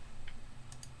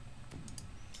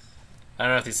 I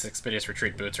don't know if these Expedious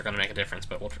Retreat boots are going to make a difference,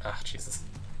 but we'll... Oh, Jesus.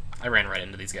 I ran right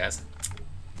into these guys.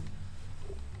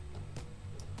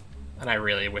 And I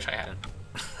really wish I hadn't.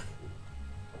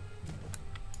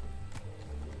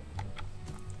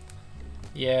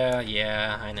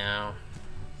 Yeah, I know.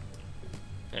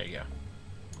 There you go.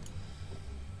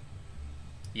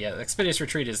 Yeah, the Expedious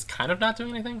Retreat is kind of not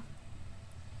doing anything.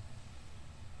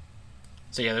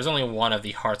 So yeah, there's only one of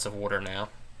the Hearts of Water now.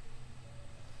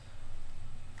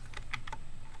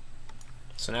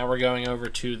 So now we're going over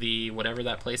to the, whatever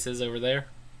that place is over there.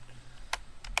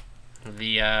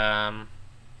 The,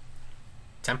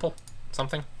 temple?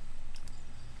 Something?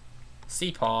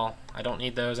 Sea Paul. I don't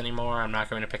need those anymore. I'm not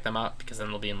going to pick them up because then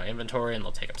they'll be in my inventory and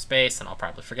they'll take up space and I'll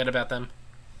probably forget about them.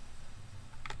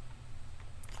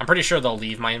 I'm pretty sure they'll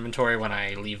leave my inventory when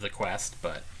I leave the quest,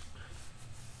 but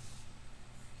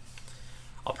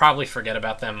I'll probably forget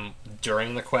about them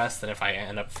during the quest, and if I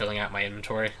end up filling out my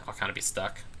inventory, I'll kind of be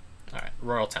stuck. Alright,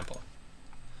 Royal Temple.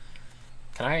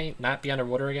 Can I not be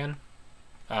underwater again?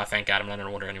 Oh, thank God I'm not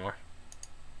underwater anymore.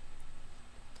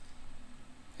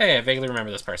 Hey, I vaguely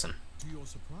remember this person. To your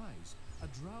surprise, a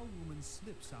drow woman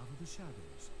slips out of the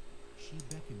shadows. She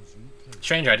beckons you closer.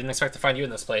 Stranger, I didn't expect to find you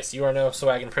in this place. You are no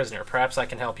Swagan prisoner. Perhaps I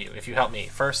can help you. If you help me,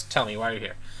 first, tell me why you're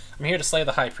here. I'm here to slay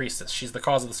the High Priestess. She's the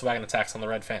cause of the Swagan attacks on the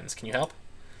Red Fens. Can you help?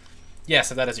 Yes,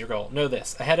 if that is your goal. Know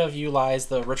this. Ahead of you lies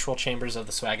the ritual chambers of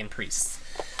the Swagan priests.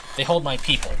 They hold my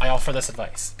people. I offer this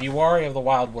advice. Be wary of the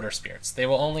wild water spirits. They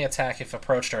will only attack if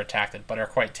approached or attacked, but are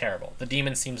quite terrible. The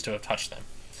demon seems to have touched them.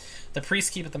 The priests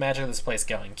keep the magic of this place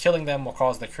going. Killing them will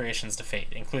cause the creations to fade,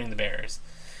 including the bearers.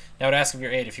 Now I would ask of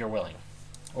your aid if you're willing.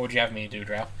 What would you have me do,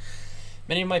 Drow?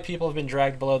 Many of my people have been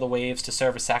dragged below the waves to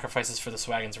serve as sacrifices for the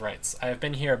Swagan's rites. I have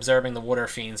been here observing the water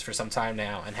fiends for some time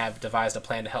now, and have devised a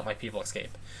plan to help my people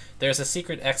escape. There is a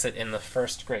secret exit in the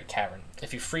first great cavern.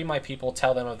 If you free my people,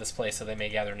 tell them of this place so they may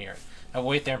gather near it. I will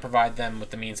wait there and provide them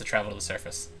with the means to travel to the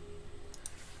surface.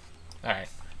 Alright.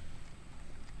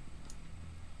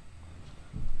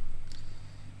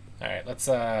 Alright, let's,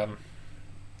 what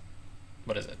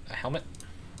is it? A helmet?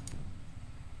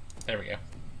 There we go.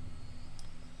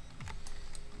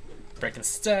 Breaking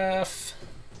stuff.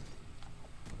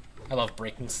 I love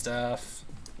breaking stuff.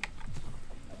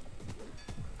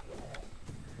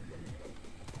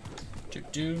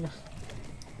 Too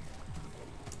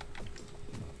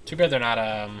bad they're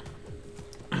not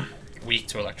weak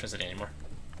to electricity anymore.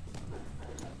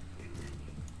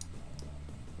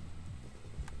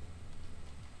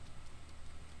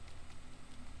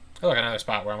 Oh, look, another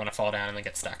spot where I want to fall down and then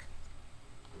get stuck.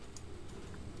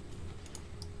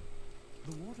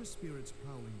 The water spirits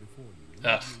prowling before you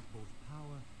Ugh. radiate both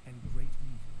power and great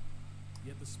evil.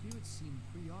 Yet the spirits seem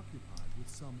preoccupied with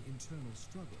some internal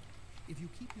struggle. If you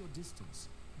keep your distance,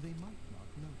 they might not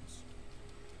notice.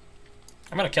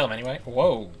 I'm gonna kill him anyway.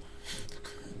 Whoa.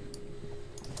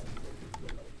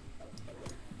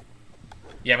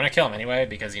 Yeah, I'm gonna kill him anyway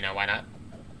because, you know, why not?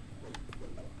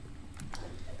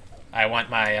 I want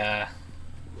my,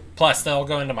 plus, they'll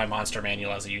go into my monster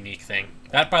manual as a unique thing.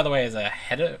 That, by the way, is a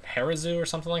Herazu or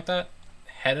something like that?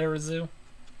 Herazu?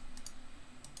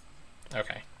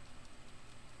 Okay.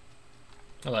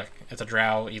 Oh, look, it's a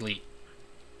Drow Elite.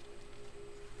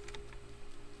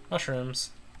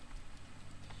 Mushrooms.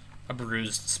 A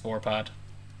bruised spore pod.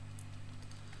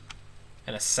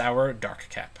 And a sour dark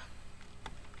cap.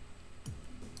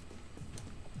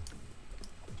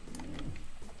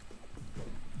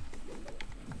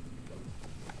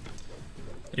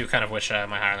 I do kind of wish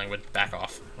my hireling would back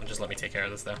off and just let me take care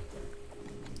of this, though.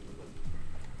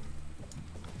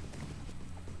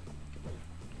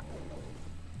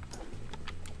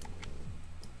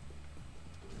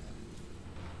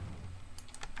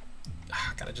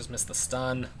 Ah, God, I just missed the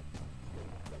stun.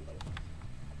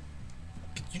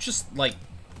 Could you just, like...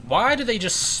 Why do they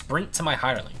just sprint to my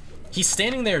hireling? He's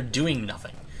standing there doing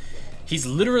nothing. He's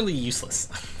literally useless.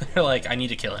 They're like, I need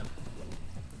to kill him.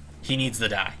 He needs to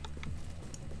die.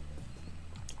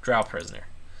 Drow prisoner.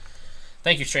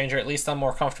 Thank you, stranger. At least I'm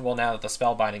more comfortable now that the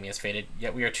spell binding me has faded.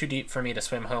 Yet we are too deep for me to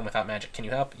swim home without magic. Can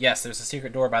you help? Yes, there's a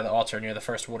secret door by the altar near the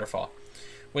first waterfall.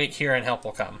 Wait here and help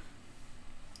will come.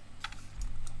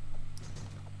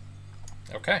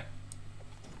 Okay.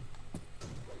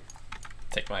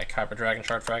 Take my Kyber Dragon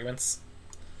Shard fragments.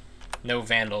 No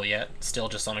Vandal yet. Still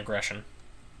just on aggression.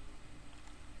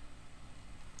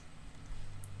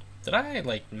 Did I,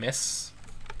 like, miss?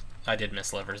 I did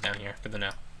miss levers down here. Good to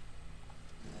know.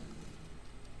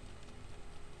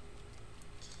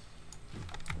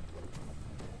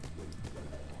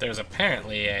 There's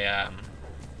apparently a,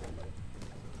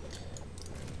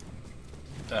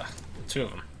 two of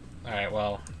them. Alright,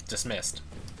 well, dismissed.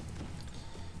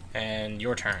 And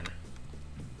your turn.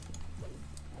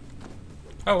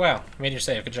 Oh, wow. Made your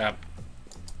save. Good job.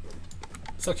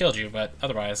 Still killed you, but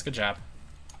otherwise, good job.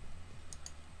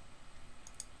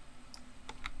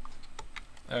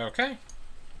 Okay.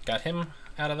 Got him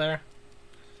out of there.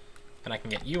 And I can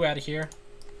get you out of here.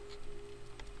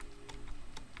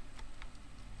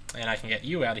 And I can get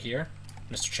you out of here,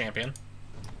 Mr. Champion.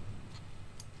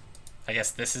 I guess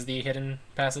this is the hidden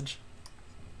passage?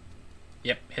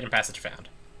 Yep, hidden passage found.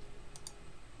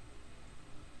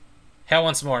 Hell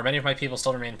once more. Many of my people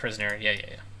still remain prisoner. Yeah.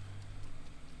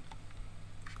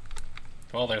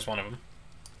 Well, there's one of them.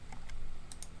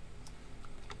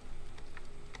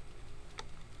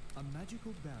 A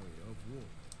magical barrier of water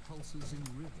pulses in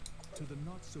rhythm to the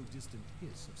not-so-distant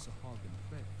hiss of Sahagan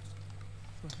prayers.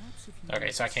 Perhaps if you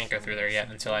Okay, so I can't go through there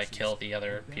yet until I kill the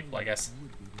other people, I guess.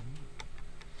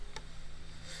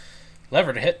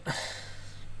 Lever to hit.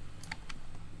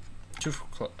 Too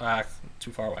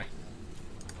far away.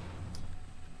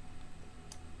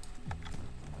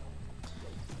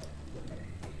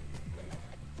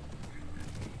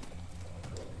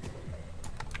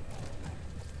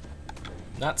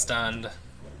 Not stunned.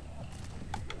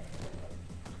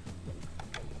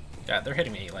 God, they're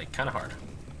hitting me, like, kind of hard.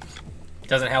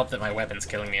 Doesn't help that my weapon's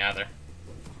killing me either.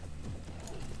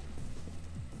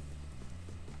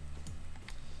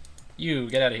 You,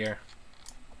 get out of here.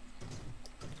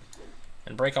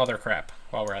 And break all their crap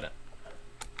while we're at it.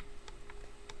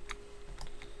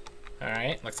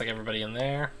 Alright, looks like everybody in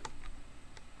there.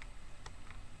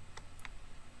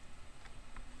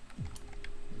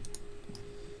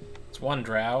 It's one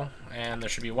drow, and there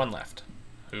should be one left.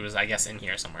 Who is, I guess, in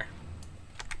here somewhere.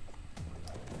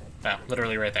 Wow,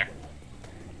 literally right there.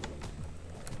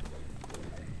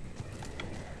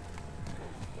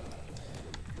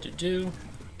 Do.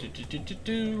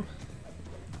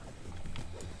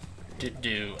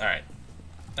 Alright.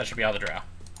 That should be all the drow.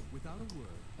 Without a word,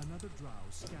 another drow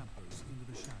scampers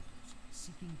into the shadows,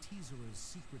 seeking Teezera's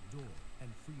secret door and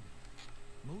freedom.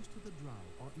 Most of the drow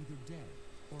are either dead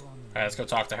or on the Alright, let's go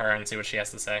talk to her and see what she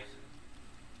has to say.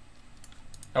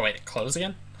 Oh wait, it closed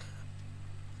again?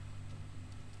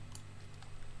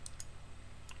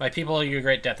 My people, you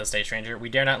great death this day, stranger. We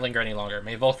dare not linger any longer.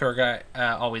 May Volker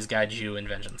always guide you in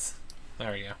vengeance.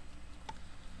 There we go.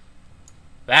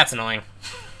 That's annoying.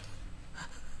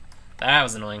 That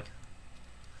was annoying.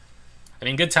 I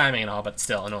mean, good timing and all, but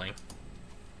still annoying.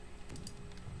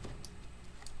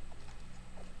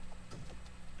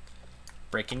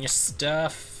 Breaking your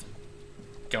stuff.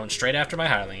 Going straight after my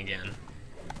hireling again.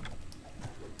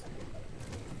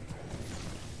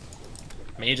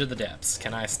 Mage of the Depths.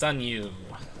 Can I stun you?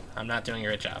 I'm not doing a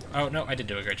great job. Oh, no, I did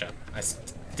do a great job. I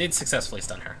did successfully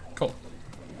stun her. Cool.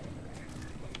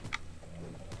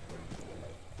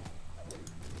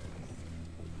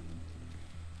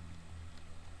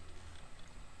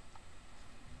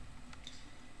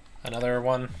 Another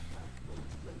one.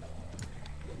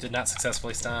 Did not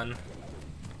successfully stun.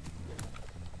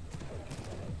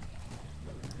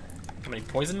 Somebody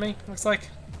poisoned me, looks like?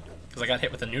 Because I got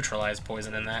hit with a neutralized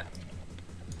poison in that.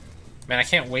 Man, I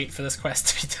can't wait for this quest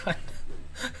to be done.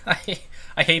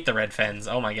 I hate the red fens.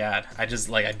 Oh my god. I just,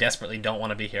 like, I desperately don't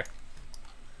want to be here.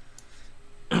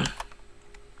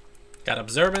 Got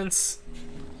observance.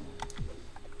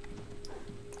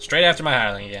 Straight after my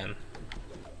Hireling again.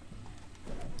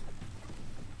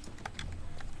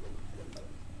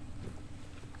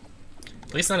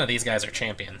 At least none of these guys are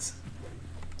champions.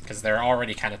 Because they're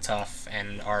already kind of tough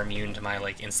and are immune to my,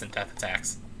 like, instant death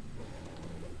attacks.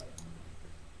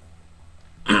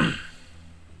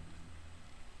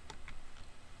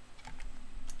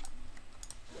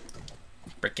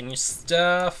 Breaking your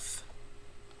stuff.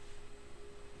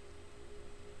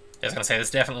 I was gonna say, this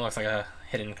definitely looks like a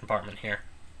hidden compartment here.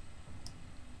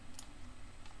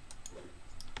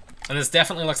 And this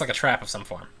definitely looks like a trap of some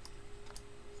form.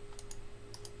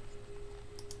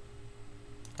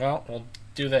 Well, we'll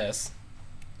do this.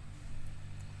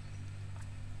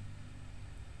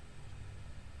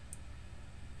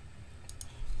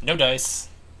 No dice.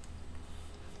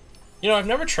 You know, I've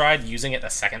never tried using it a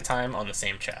second time on the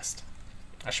same chest.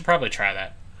 I should probably try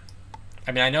that.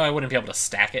 I mean, I know I wouldn't be able to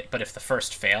stack it, but if the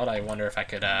first failed, I wonder if I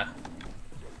could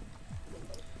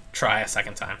try a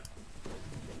second time.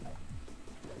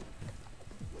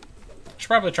 Should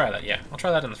probably try that, yeah. I'll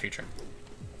try that in the future.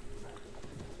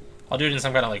 I'll do it in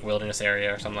some kind of like wilderness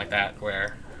area or something like that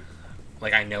where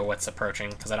like I know what's approaching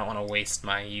because I don't want to waste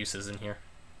my uses in here.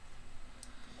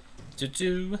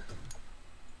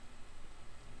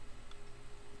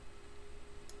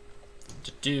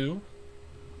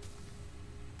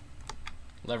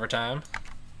 Lever time.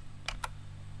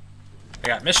 I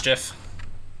got mischief.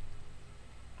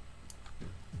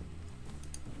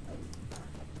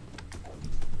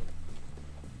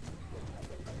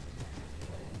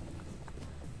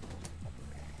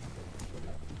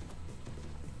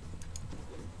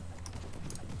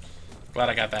 Glad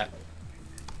I got that.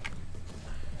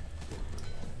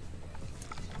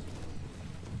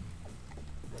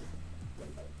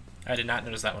 I did not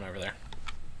notice that one over there.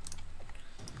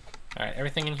 Alright,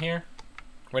 everything in here?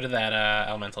 Where did that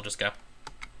elemental just go?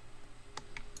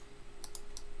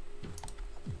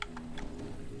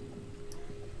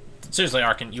 Seriously,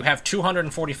 Arkin, you have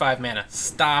 245 mana.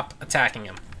 Stop attacking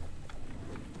him.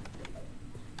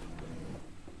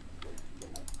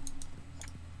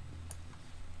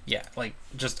 Yeah, like,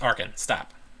 just Arkin,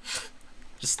 stop.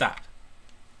 Just stop.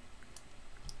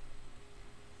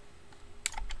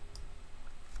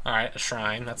 Alright, a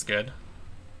shrine, that's good.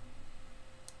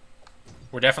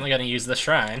 We're definitely going to use the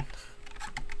shrine.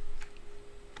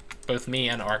 Both me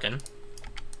and Arkin.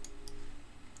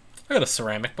 I got a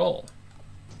ceramic bowl.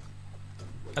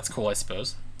 That's cool, I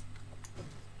suppose.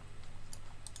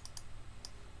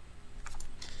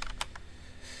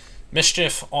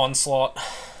 Mischief, Onslaught,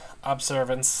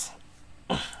 Observance,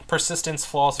 Persistence,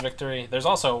 Flawless Victory. There's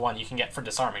also one you can get for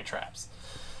disarming traps.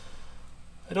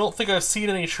 I don't think I've seen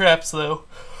any traps, though.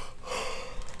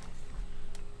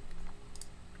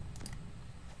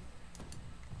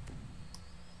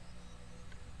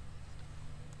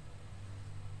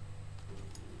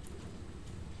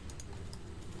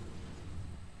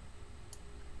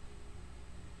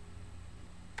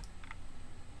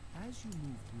 As you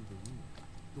move through the room,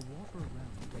 the water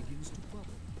around begins to bubble.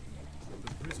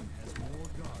 The prison has more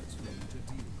guards for you to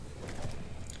deal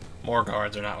with. More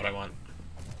guards are not what I want.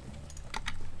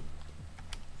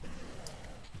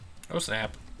 Oh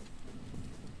snap.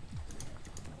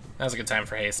 That was a good time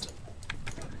for haste.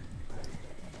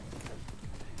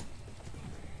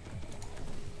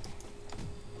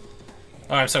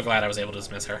 Oh, I'm so glad I was able to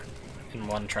dismiss her in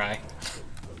one try.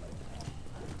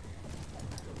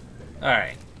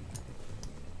 Alright.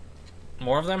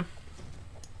 More of them?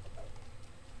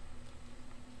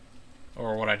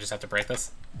 Or would I just have to break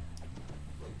this?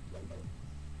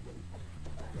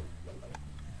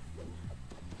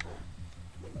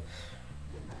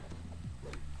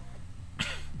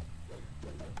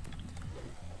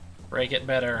 Break it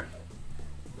better.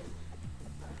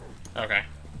 Okay.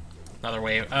 Another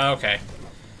wave. Oh, okay.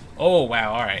 Oh,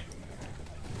 wow, alright.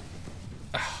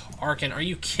 Arkin, are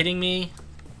you kidding me?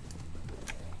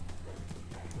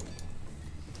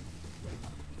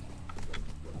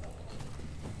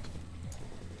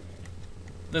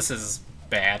 This is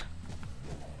bad.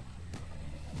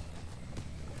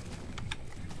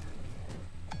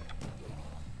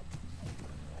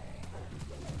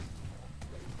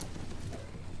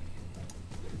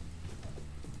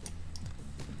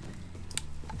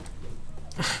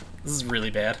 This is really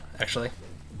bad, actually.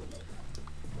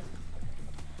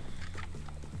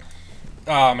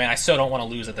 Oh man, I so don't want to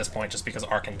lose at this point just because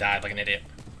Arkin died like an idiot.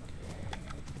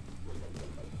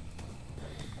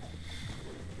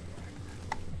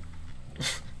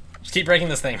 Just keep breaking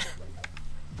this thing.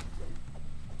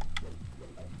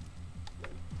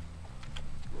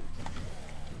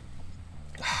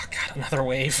 Oh god, another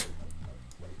wave.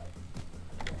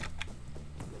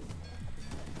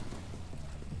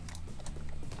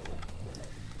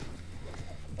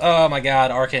 Oh my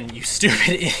god, Arkin, you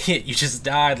stupid idiot. You just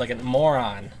died like a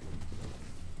moron.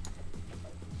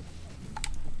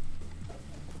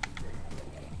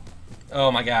 Oh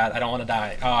my god, I don't want to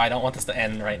die. Oh, I don't want this to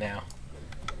end right now.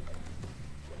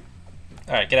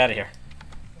 Alright, get out of here.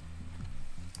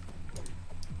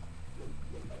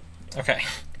 Okay,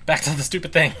 back to the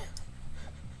stupid thing.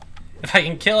 If I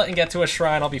can kill it and get to a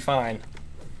shrine, I'll be fine.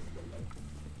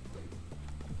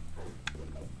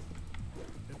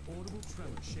 An audible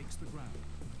tremor shakes the ground.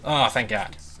 Oh, thank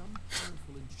God. Some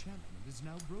powerful enchantment is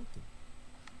now broken.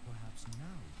 Perhaps now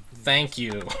you can Thank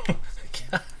you.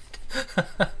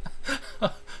 God.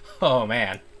 Oh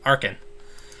man, Arkin.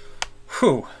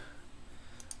 Whew.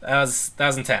 That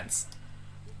was intense.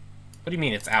 What do you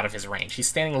mean it's out of his range? He's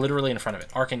standing literally in front of it.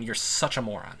 Arkin, you're such a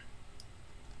moron.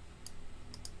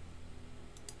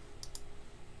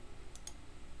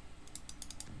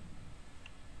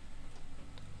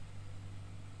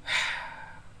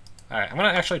 Alright, I'm gonna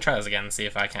actually try this again and see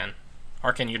if I can.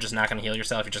 Arkin, you're just not gonna heal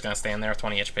yourself, you're just gonna stand there with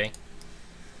 20 HP.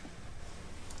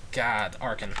 God,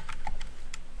 Arkin.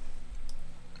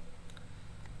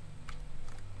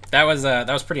 That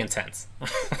was pretty intense.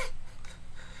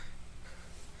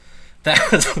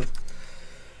 that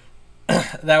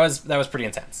was pretty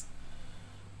intense.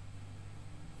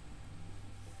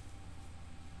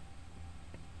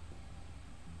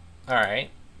 Alright.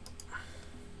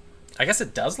 I guess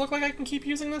it does look like I can keep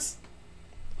using this.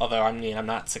 Although, I mean, I'm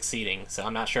not succeeding, so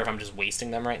I'm not sure if I'm just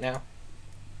wasting them right now.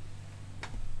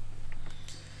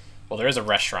 Well, there is a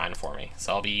rest shrine for me,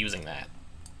 so I'll be using that.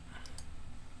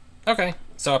 Okay,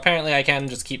 so apparently I can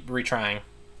just keep retrying.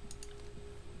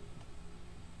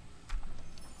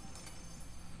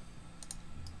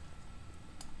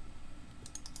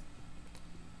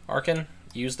 Arkin,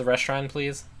 use the rest shrine,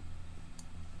 please.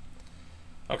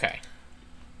 Okay.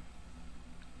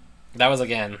 That was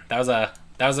a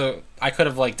I could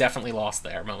have like definitely lost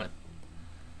there moment.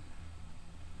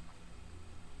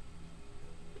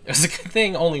 It was a good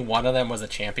thing only one of them was a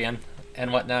champion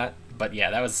and whatnot, but yeah,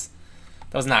 that was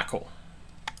not cool.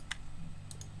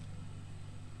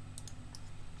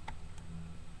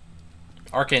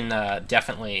 Arkin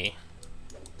definitely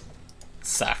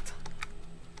sucked.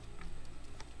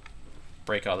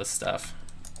 Break all this stuff.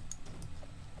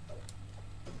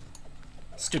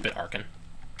 Stupid Arkin.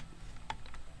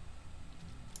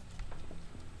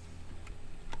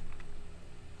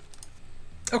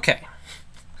 Okay.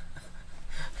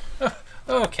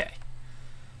 Okay.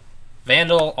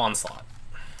 Vandal Onslaught.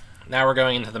 Now we're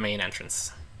going into the main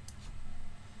entrance.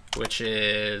 Which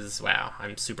is... wow,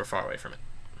 I'm super far away from it.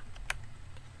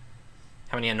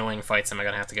 How many annoying fights am I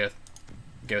going to have to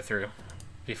go through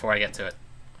before I get to it?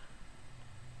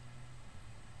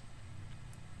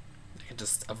 I could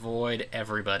just avoid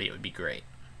everybody, it would be great.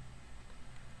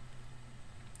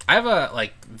 I have a,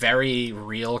 like, very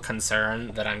real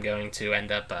concern that I'm going to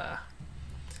end up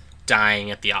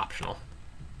dying at the optional.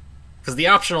 Because the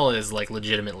optional is, like,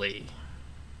 legitimately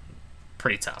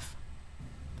pretty tough.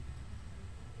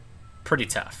 Pretty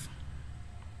tough.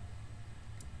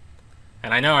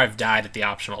 And I know I've died at the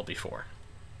optional before.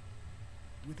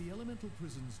 With the elemental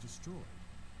prisons destroyed,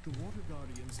 the Water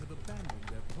Guardians have abandoned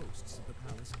their posts at the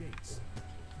palace gates.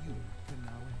 You can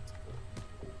now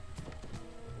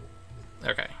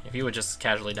enter. Okay, if you would just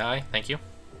casually die, thank you.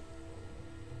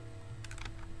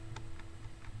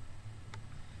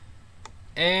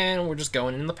 And we're just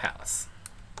going in the palace.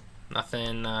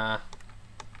 Nothing, I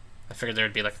figured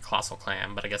there'd be like a colossal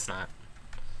clam, but I guess not.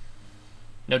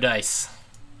 No dice.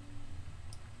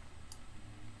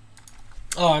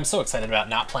 Oh, I'm so excited about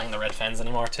not playing the Red Fens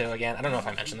anymore, too, again. I don't know if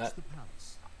I mentioned that.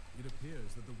 It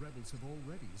appears that the rebels have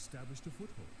already established a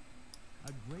foothold.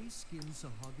 A gray-skinned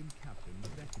Sahagin captain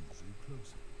beckons you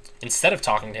closer. Instead of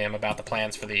talking to him about the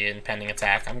plans for the impending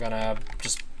attack, I'm gonna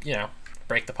just, you know,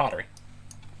 break the pottery.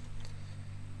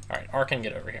 Alright, Arkin,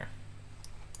 get over here.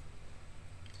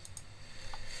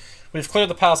 We've cleared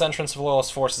the palace entrance of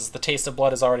Loyalist forces. The taste of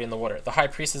blood is already in the water. The High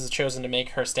Priestess has chosen to make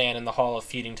her stand in the Hall of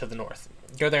Feeding to the north.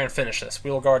 Go there and finish this. We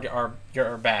will guard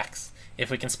your backs. If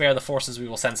we can spare the forces, we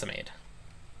will send some aid.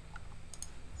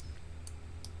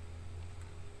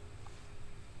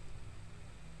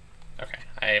 Okay,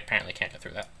 I apparently can't get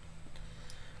through that.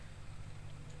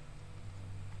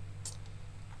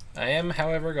 I am,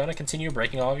 however, going to continue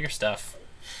breaking all of your stuff.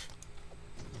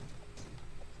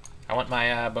 I want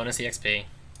my bonus EXP.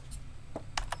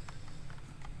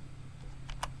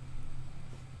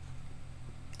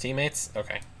 Teammates?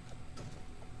 Okay.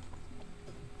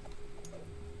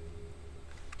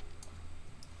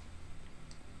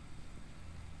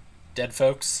 Dead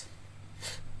folks.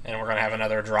 And we're gonna have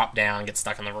another drop down, get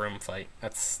stuck in the room fight.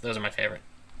 Those are my favorite.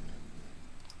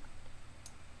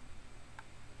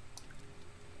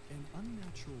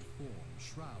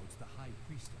 shrouds the High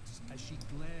Priestess as she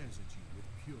glares at you with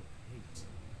pure hate.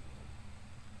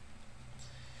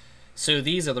 So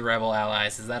these are the rebel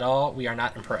allies. Is that all? We are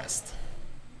not impressed.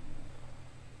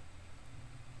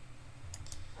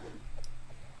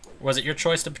 Was it your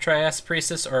choice to betray us,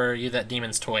 Priestess, or are you that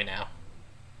demon's toy now?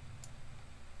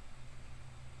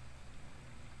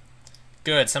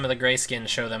 Good, some of the grayskins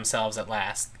show themselves at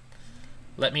last.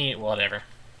 Let me... whatever.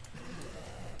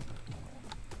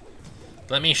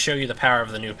 Let me show you the power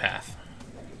of the new path.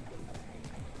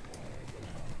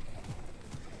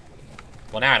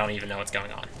 Well, now I don't even know what's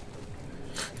going on.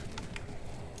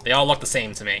 They all look the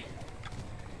same to me.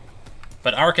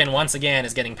 But Arkin, once again,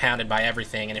 is getting pounded by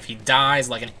everything, and if he dies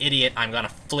like an idiot, I'm gonna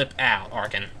flip out,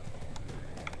 Arkin.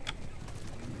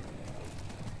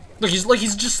 Look,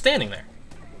 he's just standing there.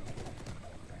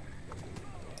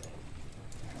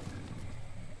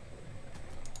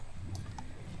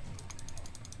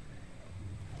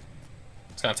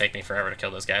 It's gonna take me forever to kill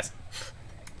those guys.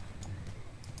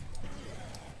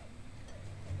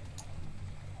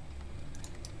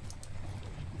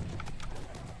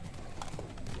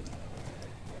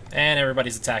 And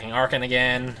everybody's attacking Arkin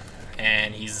again,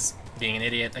 and he's being an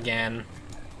idiot again.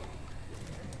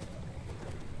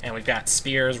 And we've got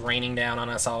spears raining down on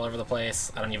us all over the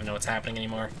place. I don't even know what's happening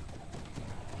anymore.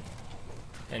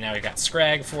 And now we've got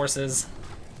Scrag forces.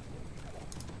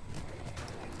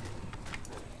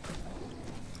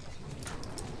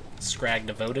 Scrag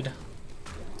devoted.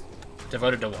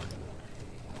 Devoted to what?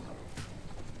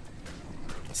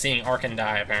 Seeing Arkin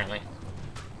die, apparently.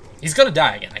 He's gonna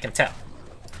die again, I can tell.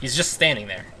 He's just standing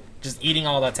there, just eating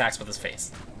all the attacks with his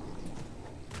face.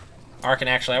 Arkin,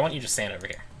 actually, I want you to stand over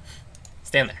here.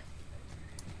 Stand there.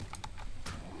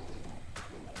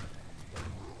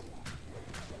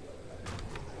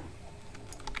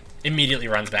 Immediately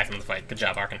runs back into the fight. Good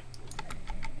job, Arkin.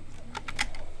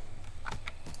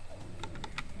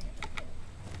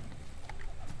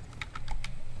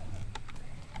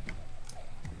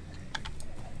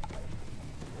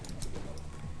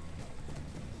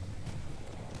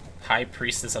 High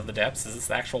Priestess of the Depths. Is this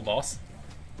the actual boss?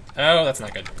 Oh, that's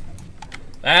not good.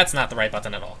 That's not the right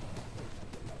button at all.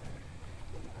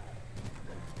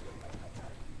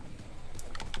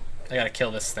 I gotta kill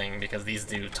this thing because these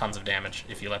do tons of damage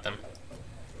if you let them.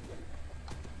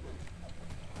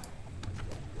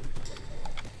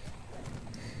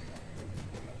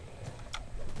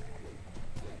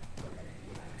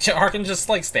 Arkin just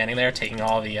like standing there taking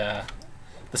all the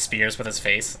spears with his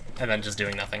face and then just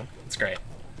doing nothing. It's great.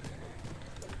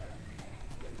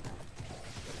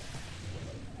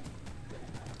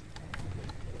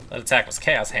 That attack was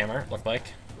Chaos Hammer, it looked like.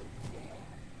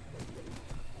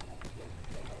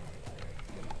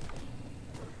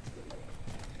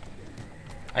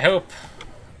 I hope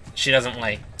she doesn't,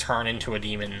 like, turn into a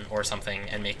demon or something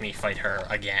and make me fight her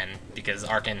again, because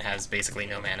Arkin has basically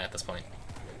no mana at this point.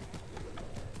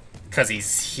 Because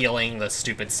he's healing the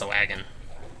stupid Swaggin.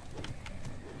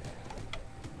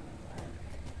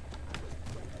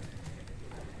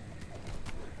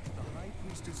 The High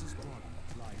Priestess's body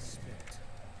lies spent.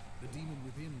 The demon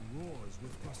within roars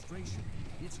with frustration.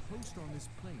 Its host on this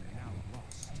plane now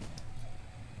lost.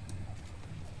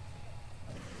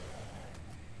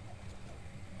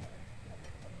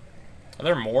 Are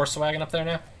there more Swaggin up there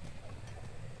now?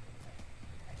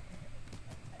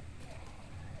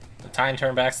 The time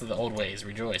turn back to the old ways.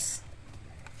 Rejoice.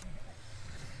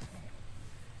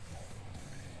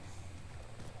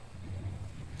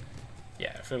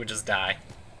 Yeah, if it would just die.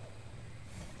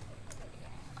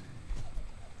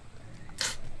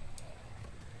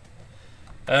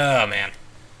 Oh, man.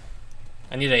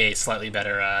 I need a slightly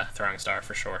better throwing star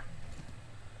for sure.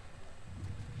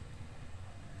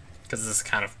 Because this is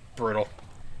kind of brutal.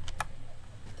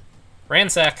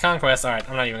 Ransack, Conquest. Alright,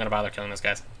 I'm not even going to bother killing those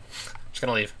guys. Just going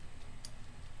to leave.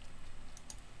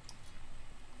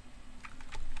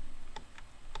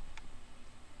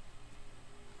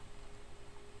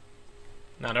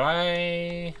 Now do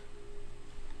I...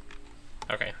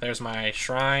 Okay, there's my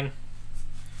shrine.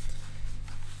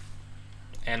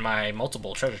 And my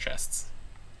multiple treasure chests.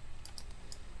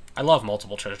 I love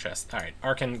multiple treasure chests. Alright,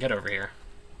 Arkin, get over here.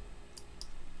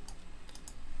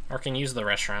 Arkin, use the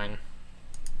rest shrine.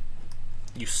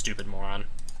 You stupid moron.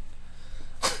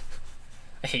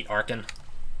 I hate Arkin.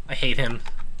 I hate him.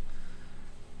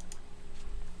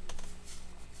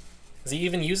 Is he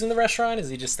even using the rest shrine? Is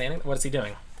he just standing? What is he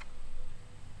doing?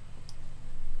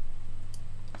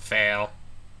 Fail.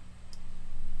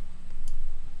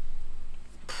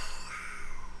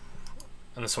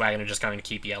 And the Swaggin are just going to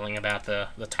keep yelling about the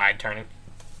tide turning.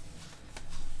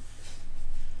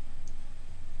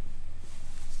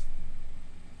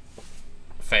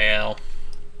 Fail.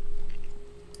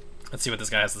 Let's see what this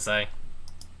guy has to say.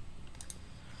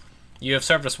 You have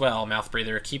served us well, Mouth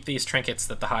Breather. Keep these trinkets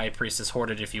that the High Priestess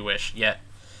hoarded if you wish. Yet,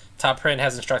 Top Prin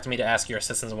has instructed me to ask your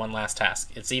assistance in one last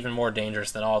task. It's even more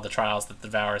dangerous than all the trials that the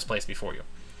Devourer has placed before you.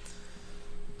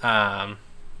 I'm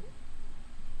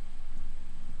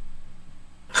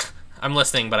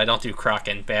listening, but I don't do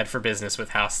Kraken. Bad for business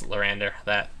with House Lorander.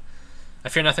 That. I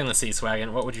fear nothing to see,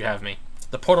 Swaggin. What would you have me?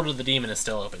 The portal to the demon is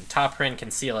still open. Top Prin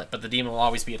can seal it, but the demon will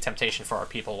always be a temptation for our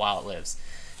people while it lives.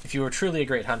 If you were truly a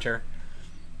great hunter,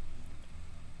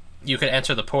 you could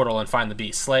enter the portal and find the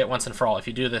beast. Slay it once and for all. If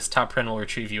you do this, Top Prin will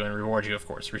retrieve you and reward you, of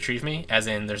course. Retrieve me? As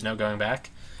in, there's no going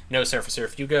back? No, Surfacer.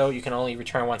 If you go, you can only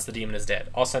return once the demon is dead.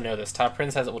 Also know this. Top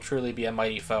Prin says it will truly be a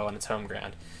mighty foe on its home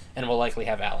ground, and will likely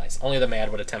have allies. Only the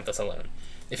mad would attempt this alone.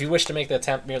 If you wish to make the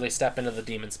attempt, merely step into the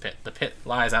demon's pit. The pit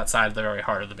lies outside the very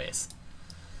heart of the base.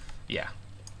 Yeah.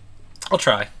 I'll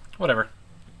try. Whatever. It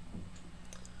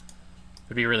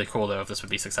would be really cool, though, if this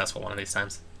would be successful one of these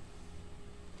times.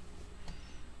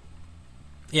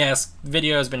 Yes,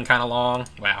 video has been kind of long.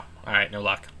 Wow. Alright, no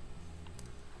luck.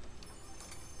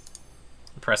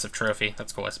 Impressive trophy.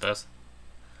 That's cool, I suppose.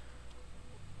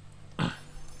 Oh,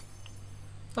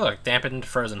 look. Dampened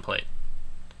frozen plate.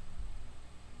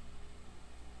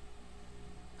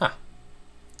 Huh.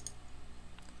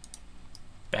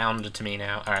 Bound to me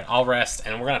now. Alright, I'll rest,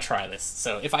 and we're going to try this.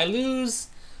 So, if I lose,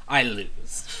 I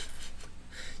lose.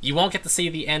 You won't get to see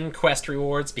the end quest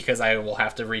rewards, because I will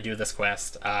have to redo this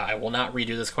quest. I will not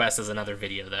redo this quest as another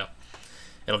video, though.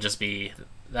 It'll just be...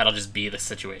 That'll just be the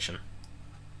situation.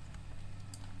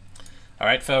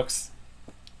 Alright, folks.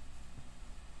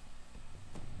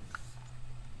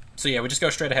 So yeah, we just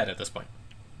go straight ahead at this point.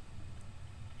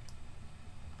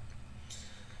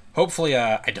 Hopefully,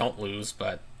 I don't lose,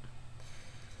 but...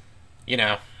 You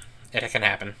know, it can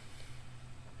happen.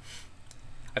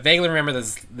 I vaguely remember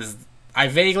I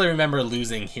vaguely remember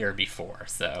losing here before,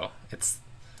 so it's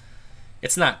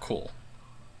not cool.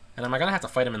 And am I gonna have to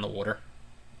fight him in the water?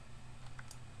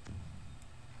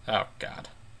 Oh, God.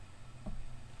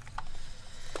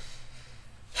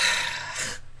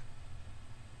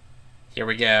 Here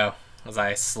we go, as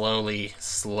I slowly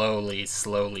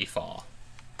fall.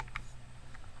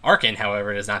 Arkin,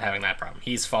 however, is not having that problem.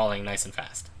 He's falling nice and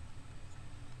fast.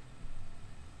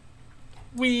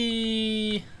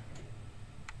 Whee!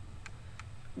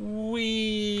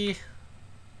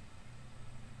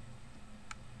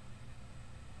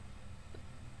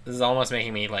 This is almost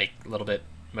making me, like, a little bit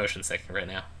motion sick right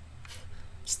now.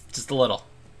 Just a little.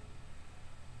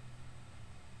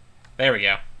 There we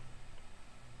go.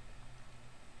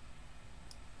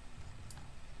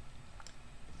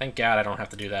 Thank God I don't have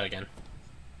to do that again.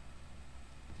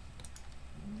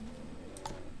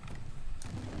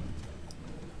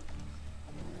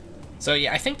 So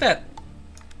yeah, I think that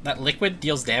liquid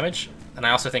deals damage, and I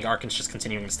also think Arkin's just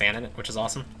continuing to stand in it, which is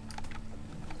awesome.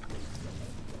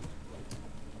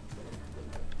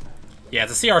 Yeah,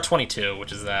 it's a CR22,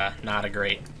 which is not a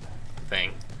great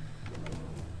thing.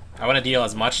 I want to deal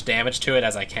as much damage to it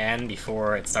as I can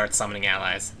before it starts summoning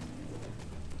allies.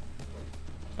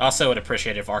 Also would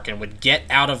appreciate it if Arkin would get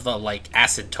out of the, like,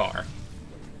 acid tar.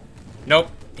 Nope,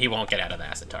 he won't get out of the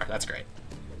acid tar. That's great.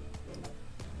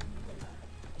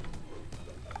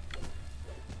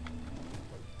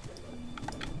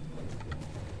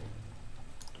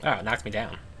 Oh, it knocked me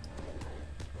down.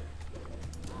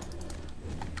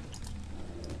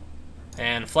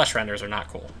 And flesh renders are not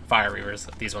cool. Fire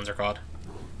reavers, these ones are called.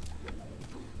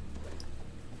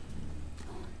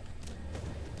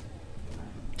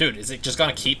 Dude, is it just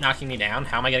gonna keep knocking me down?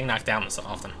 How am I getting knocked down so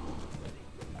often?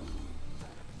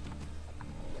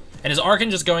 And is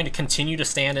Arkin just going to continue to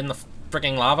stand in the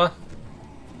freaking lava?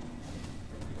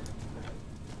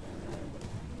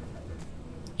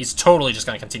 He's totally just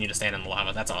going to continue to stand in the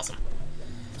lava. That's awesome.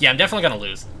 Yeah, I'm definitely going to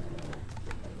lose.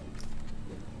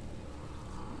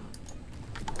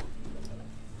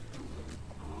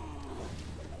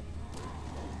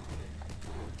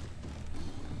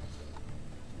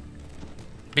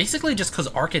 Basically just because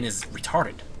Arkin is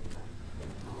retarded.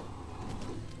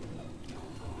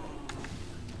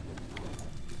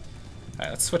 Alright,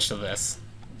 let's switch to this.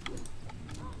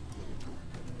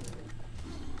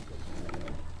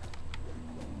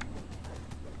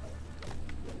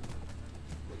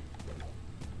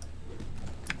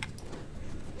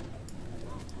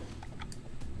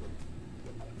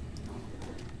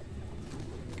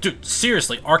 Dude,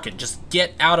 seriously, Arkin, just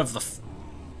get out of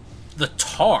the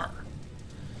tar.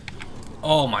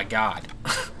 Oh my God.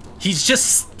 He's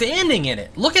just standing in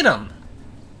it. Look at him.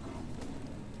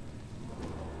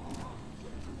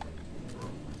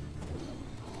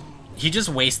 He just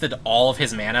wasted all of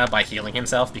his mana by healing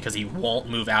himself because he won't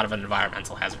move out of an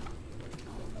environmental hazard.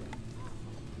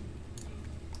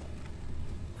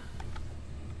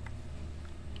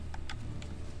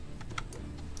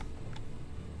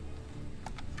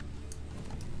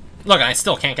 Look, I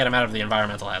still can't get him out of the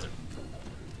environmental hazard.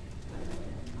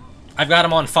 I've got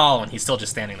him on follow, and he's still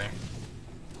just standing there.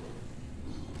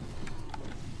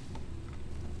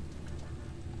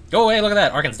 Go away, look at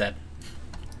that. Arkan's dead.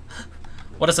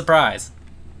 What a surprise.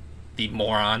 The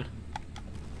moron.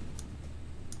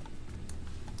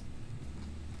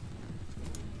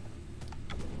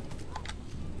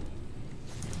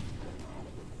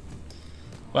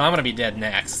 Well, I'm gonna be dead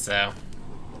next, so...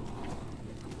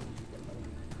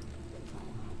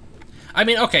 I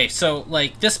mean, okay, so,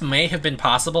 like, this may have been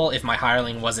possible if my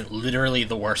Hireling wasn't literally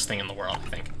the worst thing in the world, I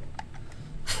think.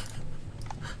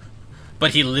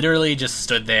 But he literally just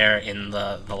stood there in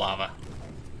the lava.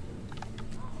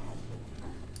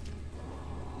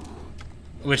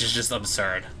 Which is just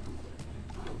absurd.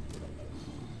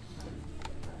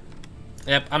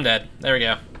 Yep, I'm dead. There we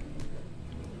go.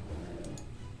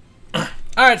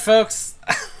 Alright, folks.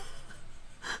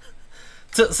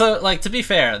 So, like, to be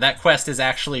fair, that quest is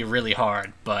actually really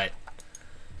hard, but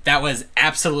that was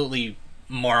absolutely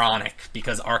moronic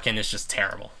because Arkan is just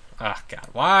terrible. Oh, God.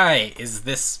 Why is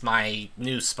this my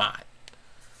new spot?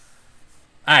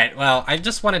 Alright, well, I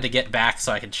just wanted to get back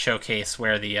so I could showcase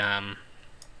where the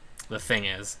thing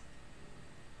is.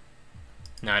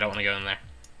 No, I don't want to go in there.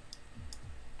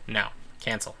 No.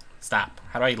 Cancel. Stop.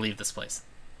 How do I leave this place?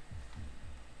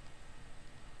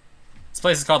 This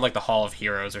place is called, like, the Hall of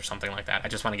Heroes or something like that. I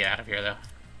just want to get out of here, though.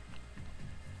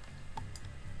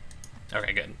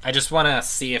 Okay, good. I just want to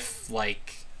see if,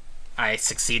 like, I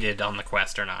succeeded on the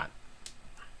quest or not.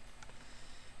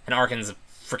 And Arkan's a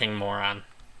freaking moron.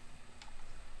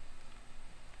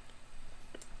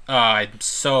 Oh, I'm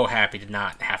so happy to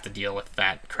not have to deal with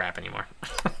that crap anymore.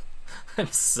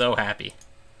 I'm so happy.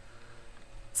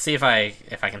 Let's see if I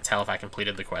can tell if I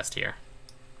completed the quest here.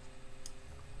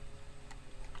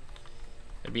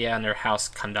 It'd be under House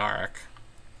Kandarik.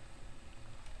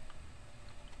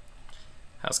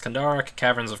 House Kandarik,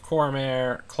 Caverns of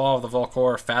Cormare, Claw of the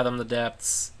Volcor, Fathom the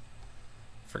Depths,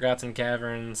 Forgotten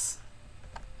Caverns.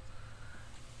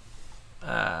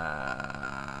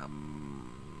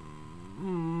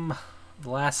 The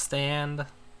Last Stand,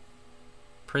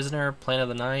 Prisoner, Plane of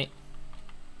the Night,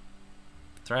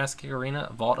 Thoracic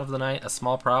Arena, Vault of the Night, A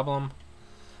Small Problem.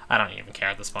 I don't even care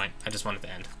at this point. I just want it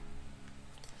to end.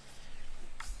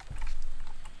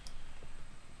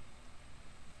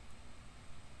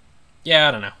 Yeah,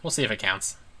 I don't know. We'll see if it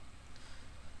counts.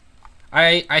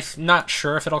 I'm not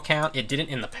sure if it'll count. It didn't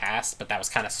in the past, but that was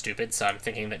kind of stupid, so I'm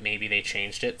thinking that maybe they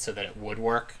changed it so that it would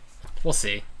work. We'll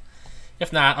see.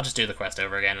 If not, I'll just do the quest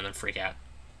over again and then freak out.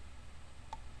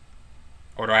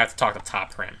 Or do I have to talk to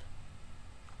Top Prim?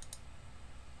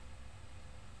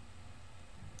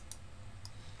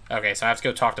 Okay, so I have to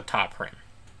go talk to Top Prim.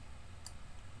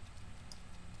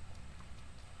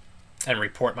 And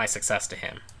report my success to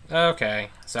him. Okay,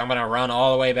 so I'm gonna run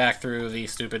all the way back through the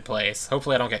stupid place.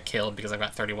 Hopefully I don't get killed because I've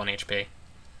got 31 HP.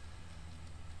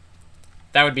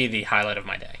 That would be the highlight of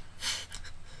my day.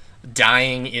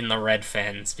 Dying in the red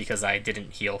fens because I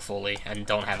didn't heal fully and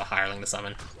don't have a hireling to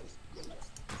summon.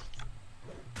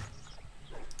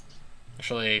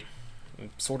 Actually, I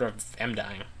sort of am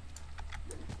dying.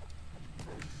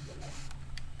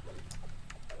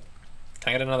 Can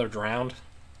I get another drowned?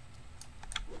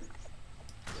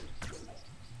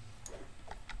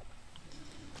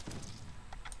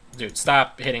 Dude,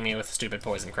 stop hitting me with stupid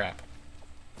poison crap.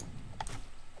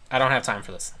 I don't have time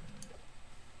for this.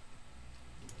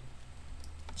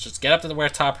 Let's just get up to where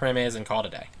Top Prim is and call it a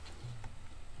day.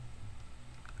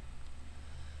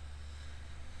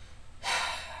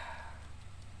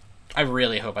 I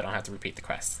really hope I don't have to repeat the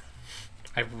quest.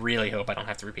 I really hope I don't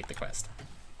have to repeat the quest.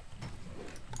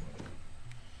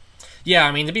 Yeah,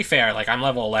 I mean, to be fair, like, I'm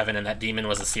level 11 and that demon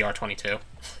was a CR 22.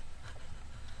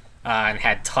 And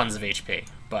had tons of HP,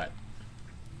 but...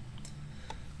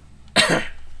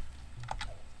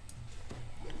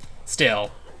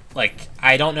 Still, like,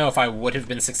 I don't know if I would have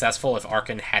been successful if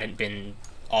Arkan hadn't been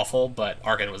awful, but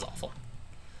Arkan was awful.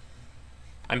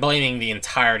 I'm blaming the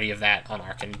entirety of that on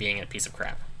Arkan being a piece of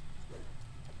crap.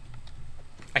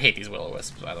 I hate these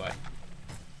will-o-wisps, by the way.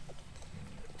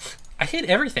 I hate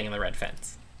everything in the red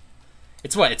fence.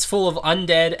 It's what? It's full of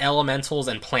undead, elementals,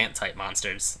 and plant-type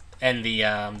monsters. And the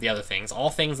other things. All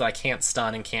things that I can't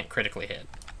stun and can't critically hit.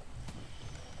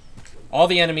 All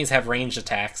the enemies have ranged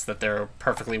attacks that they're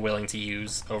perfectly willing to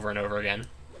use over and over again.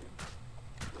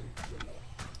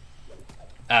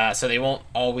 So they won't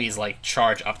always, like,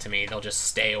 charge up to me. They'll just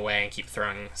stay away and keep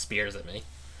throwing spears at me.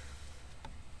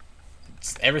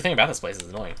 Everything about this place is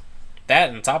annoying. That,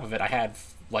 and on top of it, I had,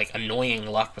 like, annoying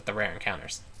luck with the rare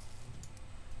encounters.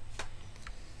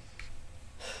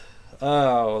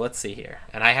 Oh, let's see here.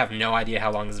 And I have no idea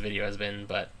how long this video has been,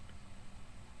 but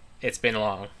it's been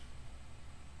long.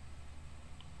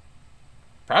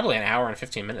 Probably an hour and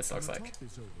 15 minutes, it looks like.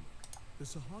 The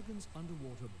Sahagins'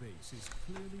 underwater base is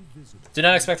clearly visible. Do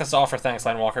not expect us to offer thanks,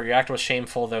 Linewalker. Your act was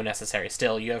shameful, though necessary.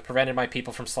 Still, you have prevented my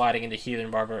people from sliding into heathen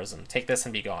barbarism. Take this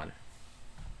and be gone.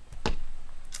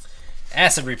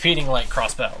 Acid Repeating Light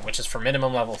Crossbow, which is for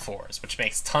minimum level 4s, which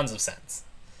makes tons of sense.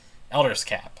 Elder's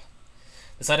Cap.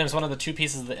 This item is one of the 2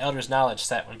 pieces of the Elder's Knowledge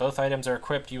set. When both items are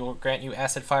equipped, you will grant you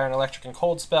Acid, Fire, and Electric and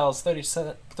Cold spells,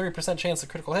 33% chance of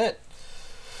critical hit.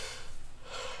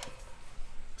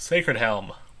 Sacred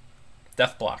Helm.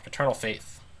 Death Block. Eternal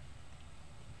Faith.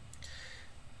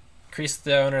 Increase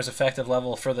the owner's effective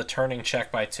level for the turning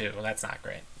check by 2. Well, that's not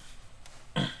great.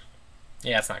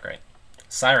 Yeah, that's not great.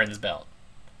 Siren's Belt.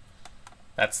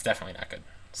 That's definitely not good.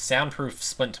 Soundproof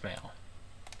Splint Mail.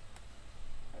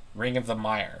 Ring of the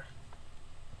Mire.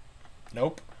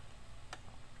 Nope.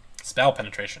 Spell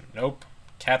Penetration. Nope.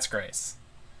 Cat's Grace.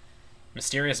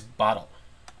 Mysterious Bottle.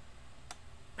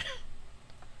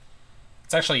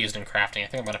 It's actually used in crafting. I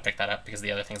think I'm going to pick that up because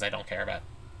the other things I don't care about.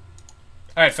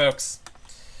 Alright, folks.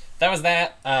 That was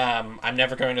that. I'm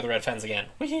never going to the Red Fens again.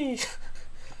 Whee!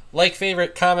 Like,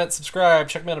 favorite, comment, subscribe.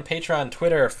 Check me out on Patreon,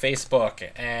 Twitter, Facebook,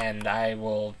 and I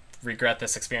will regret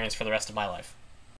this experience for the rest of my life.